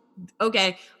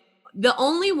 Okay. The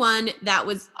only one that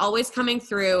was always coming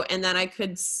through and that I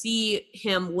could see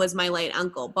him was my late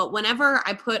uncle. But whenever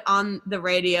I put on the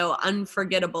radio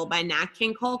Unforgettable by Nat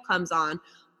King Cole comes on,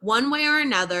 one way or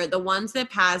another, the ones that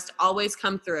passed always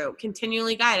come through,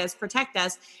 continually guide us, protect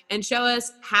us, and show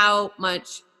us how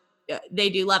much they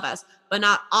do love us. But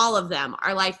not all of them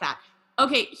are like that.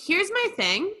 Okay, here's my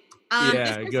thing.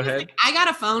 Yeah, go ahead. Like, I got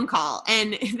a phone call,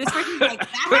 and this person's like, that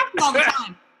happens all the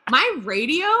time. My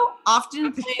radio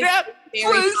often plays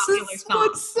very popular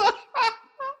songs.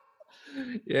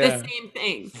 Yeah. The same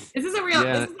thing. This is a real.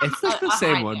 Yeah, this is it's like the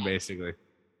same one, thing. basically.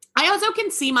 I also can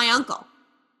see my uncle.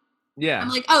 Yeah. I'm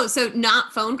like, oh, so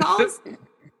not phone calls?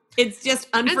 It's just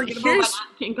Unforgettable by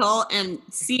Nat King Cole and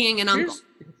seeing an uncle.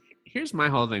 Here's my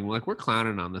whole thing. Like, we're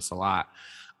clowning on this a lot.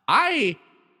 I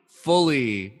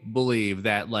fully believe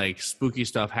that like spooky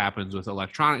stuff happens with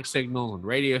electronic signals and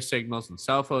radio signals and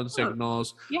cell phone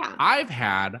signals. Yeah. I've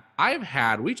had,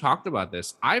 we talked about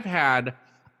this. I've had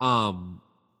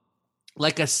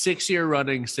like a 6-year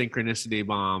running synchronicity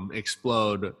bomb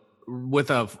explode with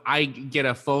I get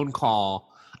a phone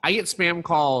call. I get spam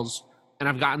calls, and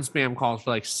I've gotten spam calls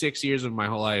for like 6 years of my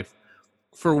whole life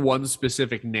for one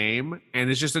specific name,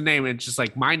 and it's just a name. It's just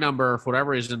like my number for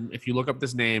whatever reason. If you look up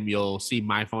this name, you'll see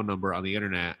my phone number on the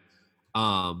internet.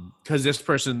 Because this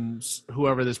person,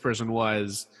 whoever this person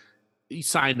was, he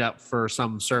signed up for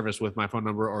some service with my phone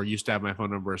number or used to have my phone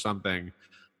number or something.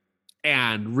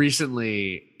 And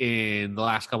recently, in the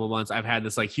last couple of months, I've had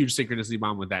this like huge synchronicity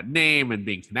bomb with that name and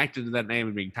being connected to that name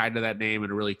and being tied to that name in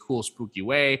a really cool, spooky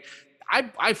way.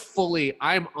 I'm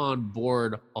on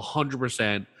board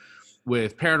 100%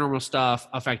 with paranormal stuff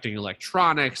affecting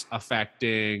electronics,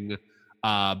 affecting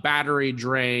battery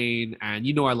drain. And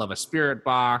I love a spirit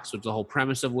box, which the whole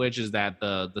premise of which is that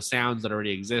the sounds that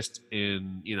already exist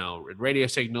in radio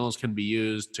signals can be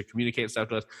used to communicate stuff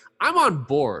to us. I'm on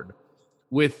board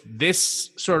with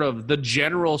this sort of the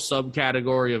general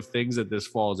subcategory of things that this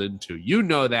falls into.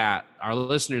 That our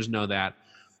listeners know that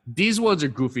these ones are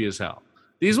goofy as hell.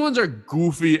 These ones are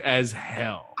goofy as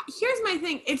hell. Here's my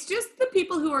thing. It's just the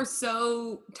people who are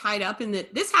so tied up in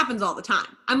that this happens all the time.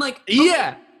 I'm like,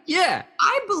 okay, yeah.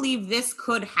 I believe this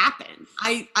could happen.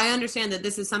 I understand that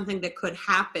this is something that could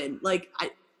happen. Like,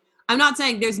 I'm not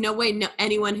saying there's no way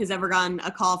anyone has ever gotten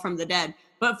a call from the dead.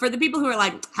 But for the people who are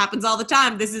like, happens all the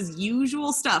time, this is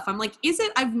usual stuff. I'm like, is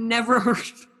it? I've never heard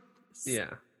of this.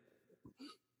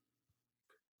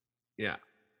 Yeah.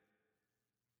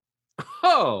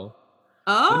 Oh.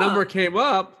 The number came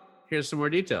up. Here's some more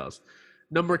details.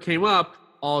 Number came up,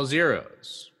 all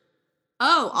zeros.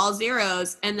 Oh, all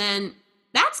zeros. And then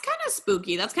that's kind of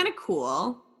spooky. That's kind of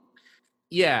cool.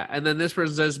 Yeah. And then this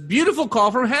person says, beautiful call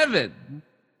from heaven.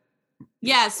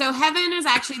 Yeah, so heaven is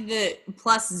actually the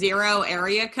 +0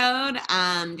 area code.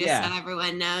 So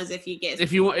everyone knows if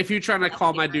you're trying to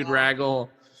call my dude Raggle,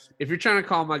 if you're trying to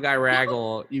call my guy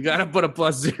Raggle, you got to put a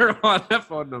 +0 on that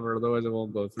phone number, otherwise it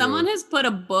won't go through. Someone has put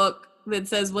a book that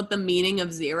says what the meaning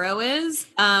of zero is,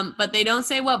 but they don't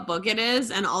say what book it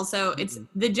is, and also it's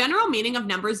the general meaning of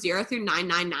numbers 0 through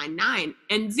 9999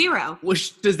 and 0.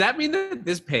 Which does that mean that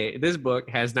this book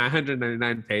has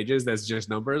 999 pages? That's just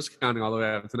numbers counting all the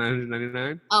way up to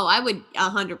 999. Oh, I would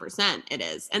 100%. It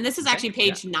is, and this is actually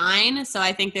page 9, so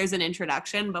I think there's an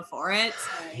introduction before it.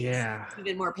 So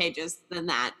even more pages than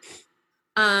that.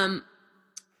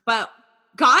 But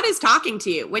God is talking to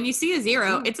you. When you see a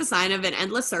 0, it's a sign of an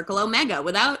endless circle omega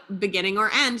without beginning or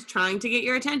end, trying to get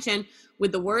your attention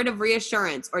with the word of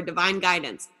reassurance or divine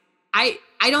guidance. I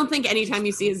don't think anytime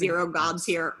you see a 0, God's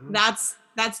here. That's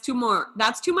too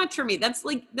much for me. That's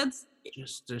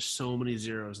just, there's so many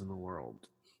zeros in the world.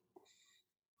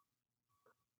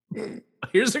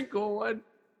 Here's a cool one.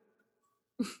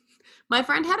 My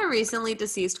friend had a recently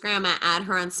deceased grandma add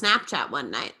her on Snapchat one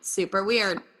night. Super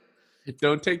weird.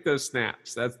 Don't take those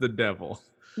snaps. That's the devil.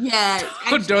 Yeah.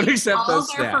 Don't accept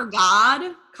those snaps. Calls are for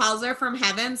God. Calls are from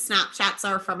heaven. Snapchats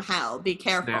are from hell. Be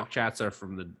careful. Snapchats are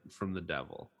from the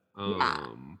devil.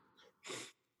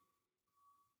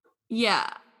 Yeah.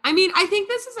 I mean, I think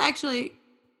this is actually...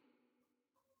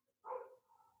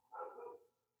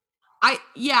 I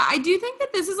do think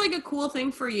that this is like a cool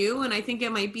thing for you, and I think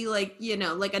it might be like,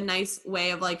 like a nice way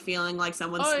of like feeling like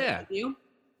someone's with you.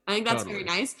 I think that's very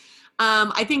nice.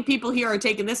 I think people here are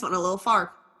taking this one a little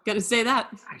far. Gonna say that.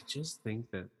 I just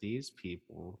think that these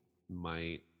people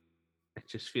might I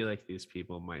just feel like these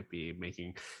people might be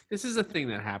making. This is a thing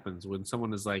that happens when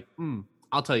someone is like,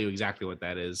 I'll tell you exactly what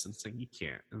that is. And it's like, you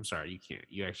can't. I'm sorry, you can't.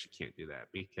 You actually can't do that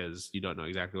because you don't know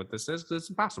exactly what this is because it's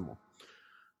impossible.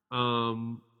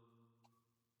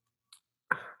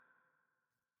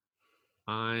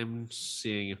 I'm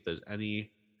seeing if there's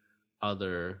any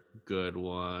other good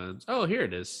ones. Oh, here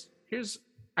it is. Here's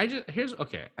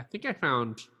okay. I think I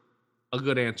found a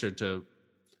good answer to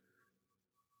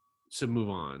move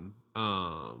on.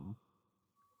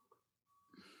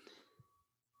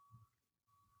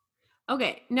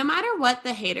 Okay, no matter what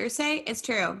the haters say, it's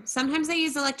true. Sometimes they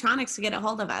use electronics to get a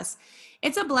hold of us.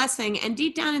 It's a blessing, and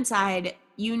deep down inside,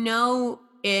 you know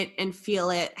it and feel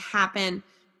it happen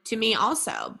to me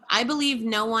also. I believe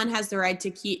no one has the right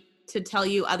to tell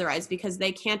you otherwise because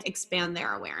they can't expand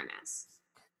their awareness.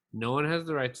 No one has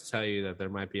the right to tell you that there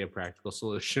might be a practical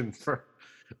solution for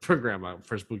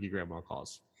spooky grandma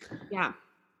calls. Yeah.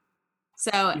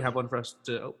 So you have one for us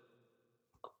to. Oh.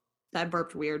 That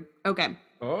burped weird. Okay.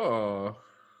 Oh.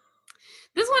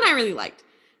 This one I really liked.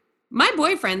 My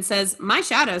boyfriend says my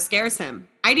shadow scares him.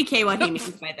 IDK what he means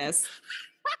by this.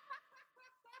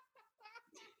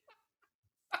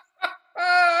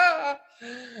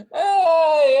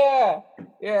 Oh yeah.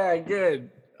 Yeah, good.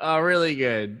 Really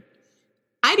good.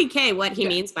 IDK what he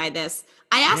means by this.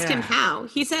 I asked him how.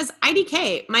 He says,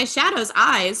 IDK, my shadow's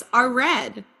eyes are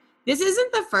red. This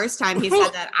isn't the first time he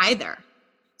said that either.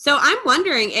 So I'm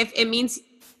wondering if it means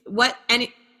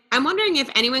I'm wondering if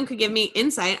anyone could give me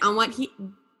insight on what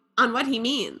he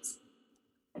means.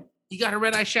 You got a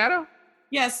red eye shadow?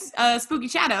 Yes, spooky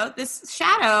shadow. This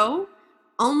shadow,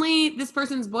 only this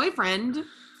person's boyfriend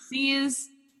sees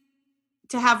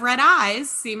to have red eyes,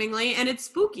 seemingly, and it's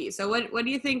spooky. So what do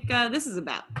you think this is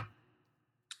about?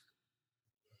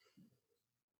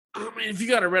 I mean, if you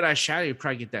got a red eye shadow, you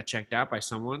probably get that checked out by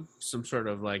someone, some sort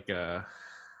of like some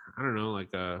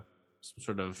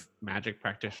sort of magic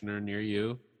practitioner near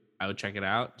you. I would check it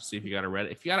out to see if you got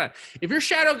if your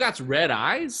shadow got red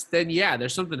eyes, then yeah,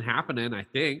 there's something happening, I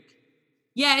think.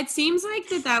 Yeah, it seems like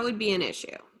that would be an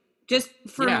issue. Just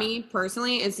for me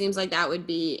personally, it seems like that would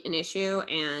be an issue,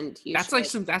 and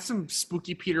that's some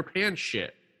spooky Peter Pan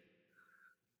shit.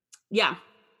 Yeah,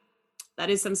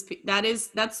 it's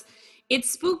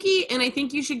spooky, and I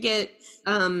think you should get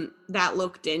that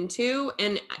looked into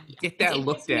and get that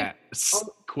looked at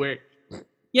quick.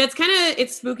 Yeah,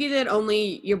 it's spooky that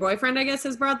only your boyfriend, I guess,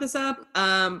 has brought this up.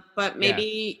 But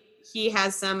maybe he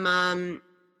has some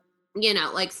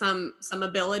like some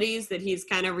abilities that he's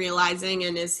kind of realizing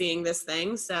and is seeing this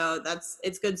thing. So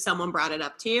it's good someone brought it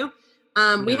up to you.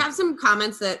 We have some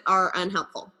comments that are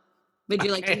unhelpful. Would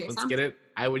you like to hear some? Let's get it.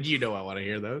 I want to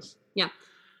hear those. Yeah.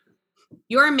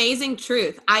 Your amazing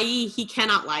truth, i.e. he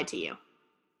cannot lie to you.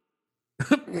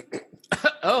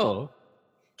 Oh,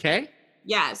 okay.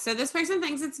 Yeah, so this person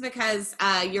thinks it's because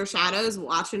your shadow's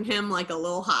watching him like a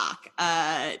little hawk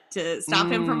to stop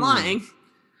him from lying.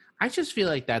 I just feel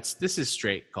like this is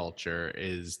straight culture,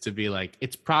 is to be like,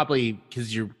 it's probably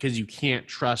because you can't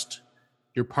trust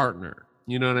your partner.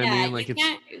 You know what I mean? Like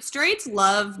straights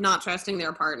love not trusting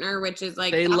their partner, which is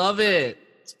like they love it.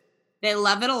 They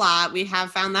love it a lot. We have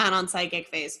found that on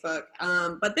Psychic Facebook.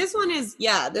 But this one is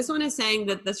saying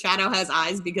that the shadow has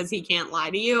eyes because he can't lie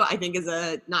to you, I think is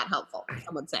not helpful,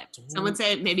 Someone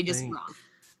say it maybe just wrong.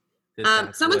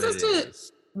 Someone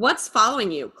says what's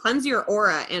following you? Cleanse your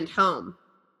aura and home.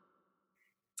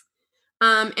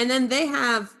 And then they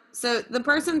have, so the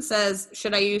person says,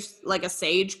 should I use like a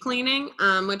sage cleaning?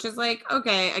 Which is like,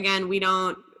 okay, again, we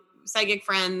don't, psychic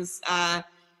friends,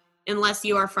 unless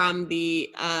you are from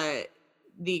the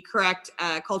correct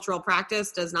cultural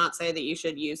practice, does not say that you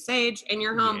should use sage in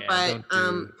your home. But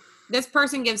this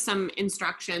person gives some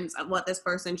instructions of what this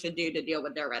person should do to deal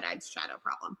with their red-eyed shadow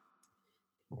problem.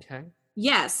 Okay.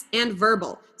 Yes, and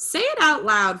verbal. Say it out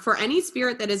loud. For any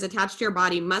spirit that is attached to your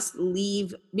body must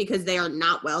leave because they are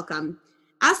not welcome.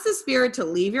 Ask the spirit to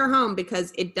leave your home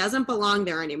because it doesn't belong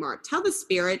there anymore. Tell the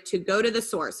spirit to go to the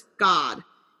source, God,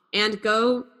 and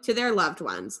go to their loved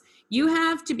ones. You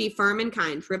have to be firm and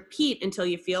kind. Repeat until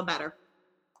you feel better.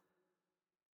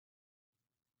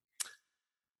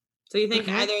 So you think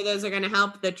either of those are going to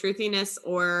help, the truthiness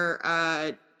or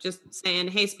just saying,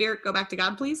 hey, spirit, go back to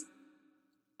God, please?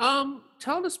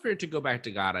 Telling the spirit to go back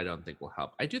to God, I don't think will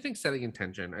help. I do think setting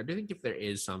intention. I do think if there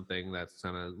is something that's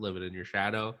kind of living in your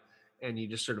shadow and you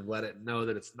just sort of let it know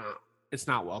that it's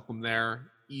not welcome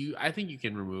there, I think you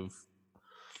can remove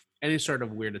any sort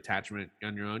of weird attachment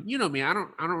on your own. You know me, I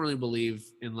don't really believe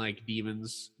in like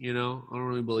demons, I don't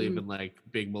really believe in like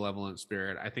big malevolent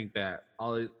spirit. I think that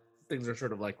all things are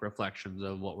sort of like reflections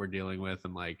of what we're dealing with,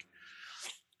 and like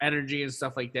energy and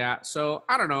stuff like that. So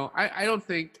I don't know. I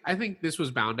think this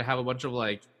was bound to have a bunch of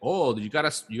like, oh, you got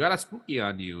a spooky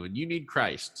on you and you need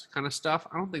Christ kind of stuff.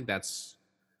 I don't think that's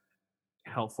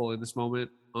helpful in this moment.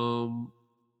 I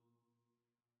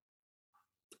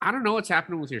don't know what's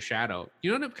happening with your shadow.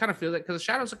 You don't kind of feel that because the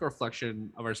shadow's like a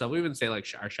reflection of ourselves. We even say like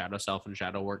our shadow self and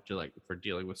shadow work to like for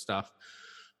dealing with stuff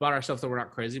about ourselves that we're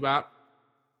not crazy about.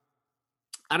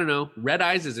 I don't know. Red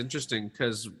eyes is interesting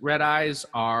because red eyes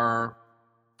are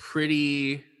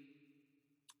pretty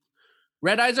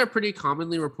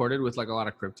commonly reported with like a lot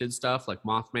of cryptid stuff like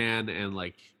Mothman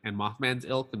and Mothman's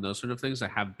ilk and those sort of things that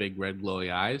have big red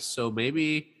glowy eyes. So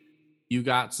maybe you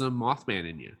got some Mothman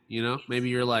in you, you know? Maybe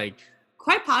you're like,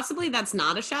 quite possibly that's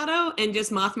not a shadow and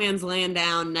just Mothman's laying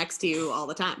down next to you all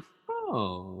the time.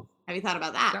 oh. Have you thought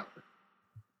about that?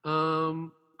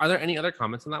 Are there any other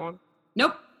comments on that one?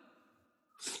 Nope.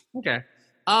 Okay.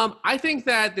 I think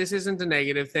that this isn't a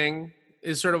negative thing,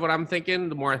 is sort of what I'm thinking.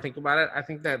 The more I think about it, I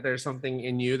think that there's something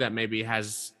in you that maybe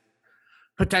has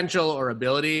potential or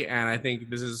ability. And I think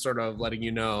this is sort of letting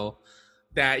you know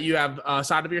that you have a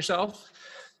side of yourself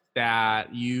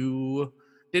that you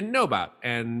didn't know about.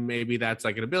 And maybe that's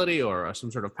like an ability or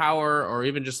some sort of power, or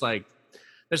even just like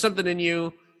there's something in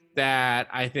you that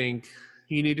I think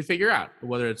you need to figure out.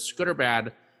 Whether it's good or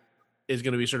bad is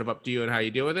going to be sort of up to you and how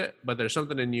you deal with it. But there's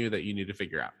something in you that you need to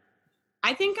figure out.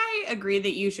 I think I agree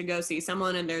that you should go see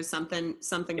someone and there's something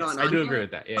going on. I do agree with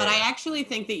that. Yeah, but I actually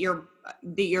think that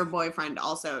your boyfriend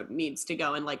also needs to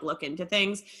go and like look into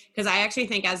things, because I actually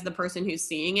think as the person who's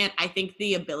seeing it, I think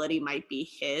the ability might be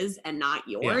his and not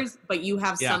yours, but you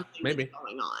have something that's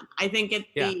going on. I think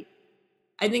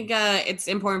it's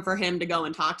important for him to go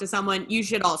and talk to someone. You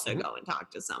should also go and talk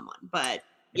to someone. But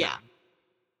yeah.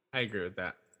 I agree with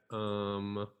that.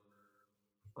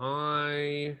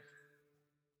 I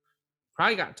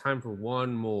probably got time for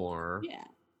one more. Yeah.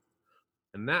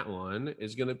 And that one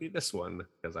is going to be this one,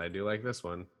 because I do like this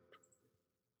one.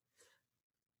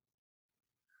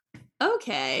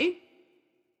 Okay.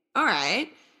 All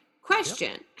right.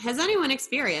 Question. Yep. Has anyone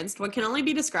experienced what can only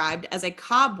be described as a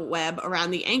cobweb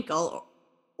around the ankle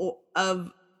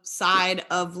of side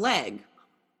of leg?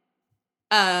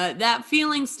 That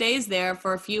feeling stays there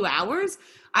for a few hours.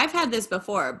 I've had this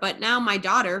before, but now my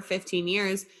daughter, 15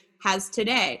 years, has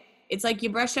today. It's like you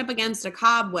brushed up against a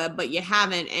cobweb, but you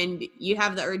haven't, and you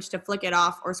have the urge to flick it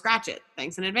off or scratch it.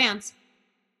 Thanks in advance.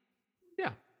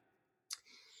 Yeah.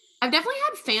 I've definitely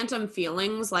had phantom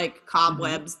feelings like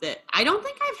cobwebs that I don't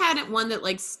think I've had one that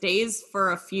like stays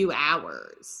for a few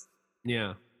hours.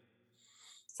 Yeah.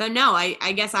 So no, I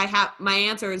guess I have, my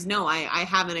answer is no, I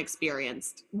haven't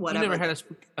experienced whatever. You never had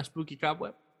a spooky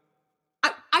cobweb?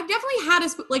 I've definitely had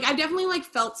I've definitely like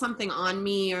felt something on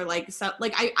me, or like, so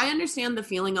like, I understand the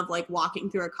feeling of like walking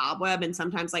through a cobweb, and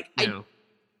sometimes like, I don't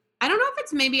know if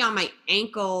it's maybe on my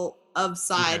ankle of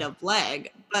side of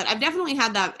leg, but I've definitely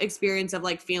had that experience of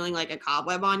like feeling like a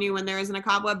cobweb on you when there isn't a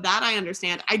cobweb. That I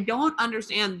understand. I don't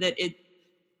understand that it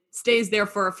stays there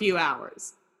for a few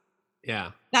hours.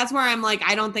 Yeah. That's where I'm like,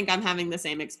 I don't think I'm having the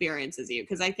same experience as you,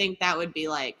 because I think that would be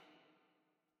like,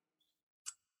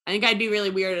 I think I'd be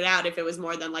really weirded out if it was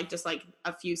more than like just like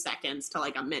a few seconds to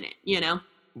like a minute, you know?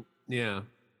 Yeah.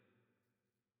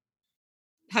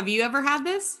 Have you ever had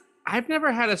this? I've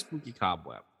never had a spooky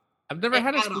cobweb. I've never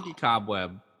had a spooky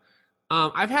cobweb.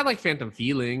 I've had like phantom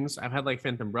feelings. I've had like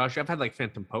phantom brush. I've had like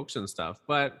phantom pokes and stuff.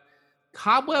 But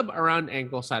cobweb around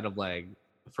ankle, side of leg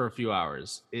for a few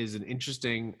hours is an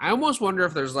interesting. I almost wonder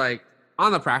if there's like,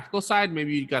 on the practical side,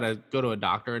 maybe you got to go to a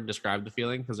doctor and describe the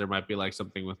feeling, because there might be like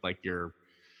something with like your,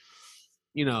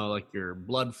 you know, like your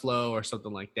blood flow or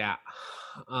something like that.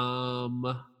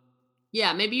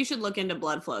 Yeah, maybe you should look into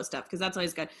blood flow stuff, because that's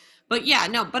always good. But yeah,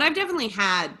 no, but I've definitely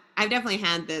had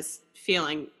this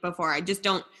feeling before. I just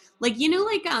don't like, you know,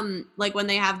 like when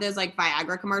they have those like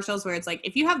Viagra commercials where it's like,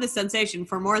 if you have this sensation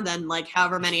for more than like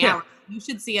however many hours, you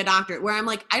should see a doctor. Where I'm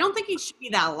like, I don't think it should be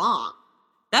that long.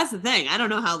 That's the thing. I don't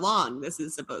know how long this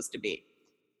is supposed to be.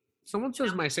 Someone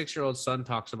says my 6-year-old son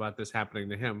talks about this happening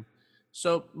to him.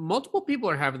 So multiple people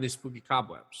are having these spooky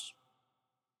cobwebs.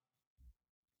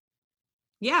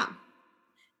 Yeah.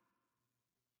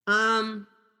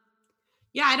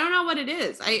 Yeah, I don't know what it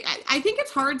is. I think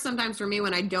it's hard sometimes for me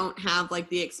when I don't have like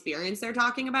the experience they're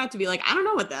talking about to be like, I don't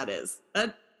know what that is.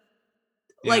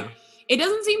 Like, it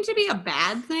doesn't seem to be a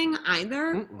bad thing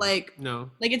either. Mm-mm. Like,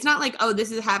 no, like it's not like, oh,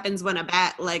 this happens when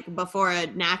like before a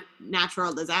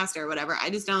natural disaster or whatever. I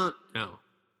just don't. No,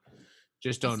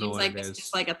 just don't know what it is. It's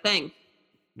just like a thing.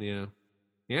 Yeah.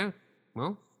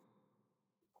 Well,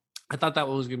 I thought that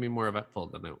one was gonna be more eventful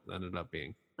than it ended up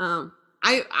being.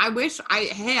 I wish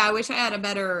I had a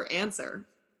better answer.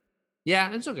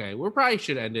 Yeah, it's okay. We probably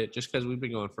should end it just because we've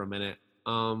been going for a minute.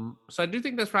 So I do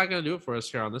think that's probably going to do it for us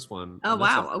here on this one. Oh,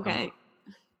 wow. Okay.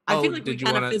 I feel like we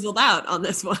kind of fizzled out on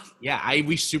this one. Yeah,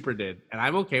 we super did. And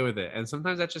I'm okay with it. And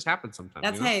sometimes that just happens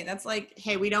sometimes. That's like,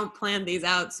 hey, we don't plan these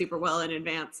out super well in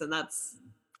advance. And that's...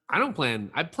 I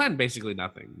plan basically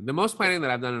nothing. The most planning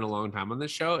that I've done in a long time on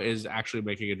this show is actually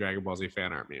making a Dragon Ball Z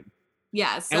fan art meme.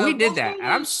 Yeah. So and we did that. And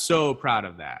I'm so proud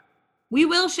of that. We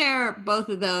will share both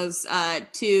of those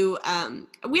to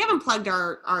we haven't plugged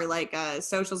our like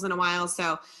socials in a while,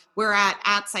 so we're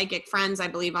at Psychic Friends, I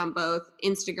believe, on both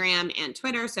Instagram and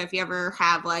Twitter. So if you ever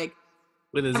have like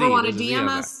ever want to DM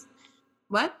us,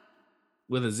 what?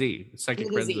 With a Z, Psychic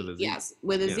Friends with a Z. Yes,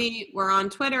 with a Z. We're on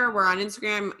Twitter, we're on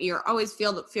Instagram. You're always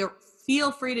feel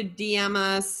free to DM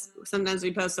us. Sometimes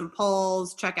we post some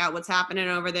polls, check out what's happening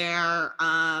over there.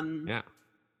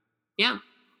 Yeah.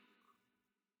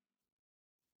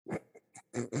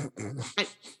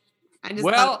 I just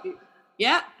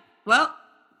Well,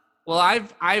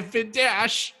 I've been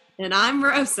Dash, and I'm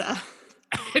Rosa,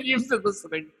 and you've been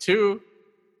listening to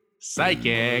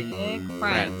Psychic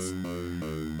Friends.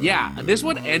 Yeah, this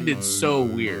one ended so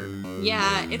weird.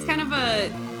 Yeah, it's kind of a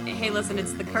hey, listen,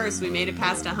 it's the curse. We made it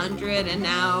past 100, and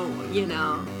now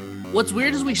What's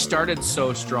weird is we started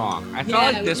so strong. I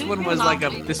felt like this one was like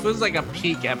a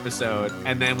peak episode,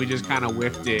 and then we just kind of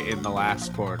whiffed it in the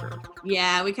last quarter.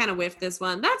 Yeah, we kind of whiffed this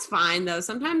one. That's fine though.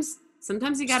 Sometimes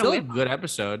you gotta whiff. Still a good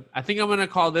episode. I think I'm gonna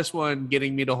call this one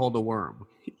 "Getting Me to Hold a Worm."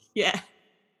 Yeah.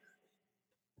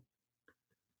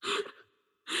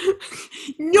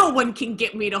 No one can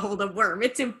get me to hold a worm.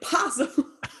 It's impossible.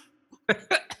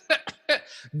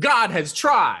 God has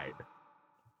tried.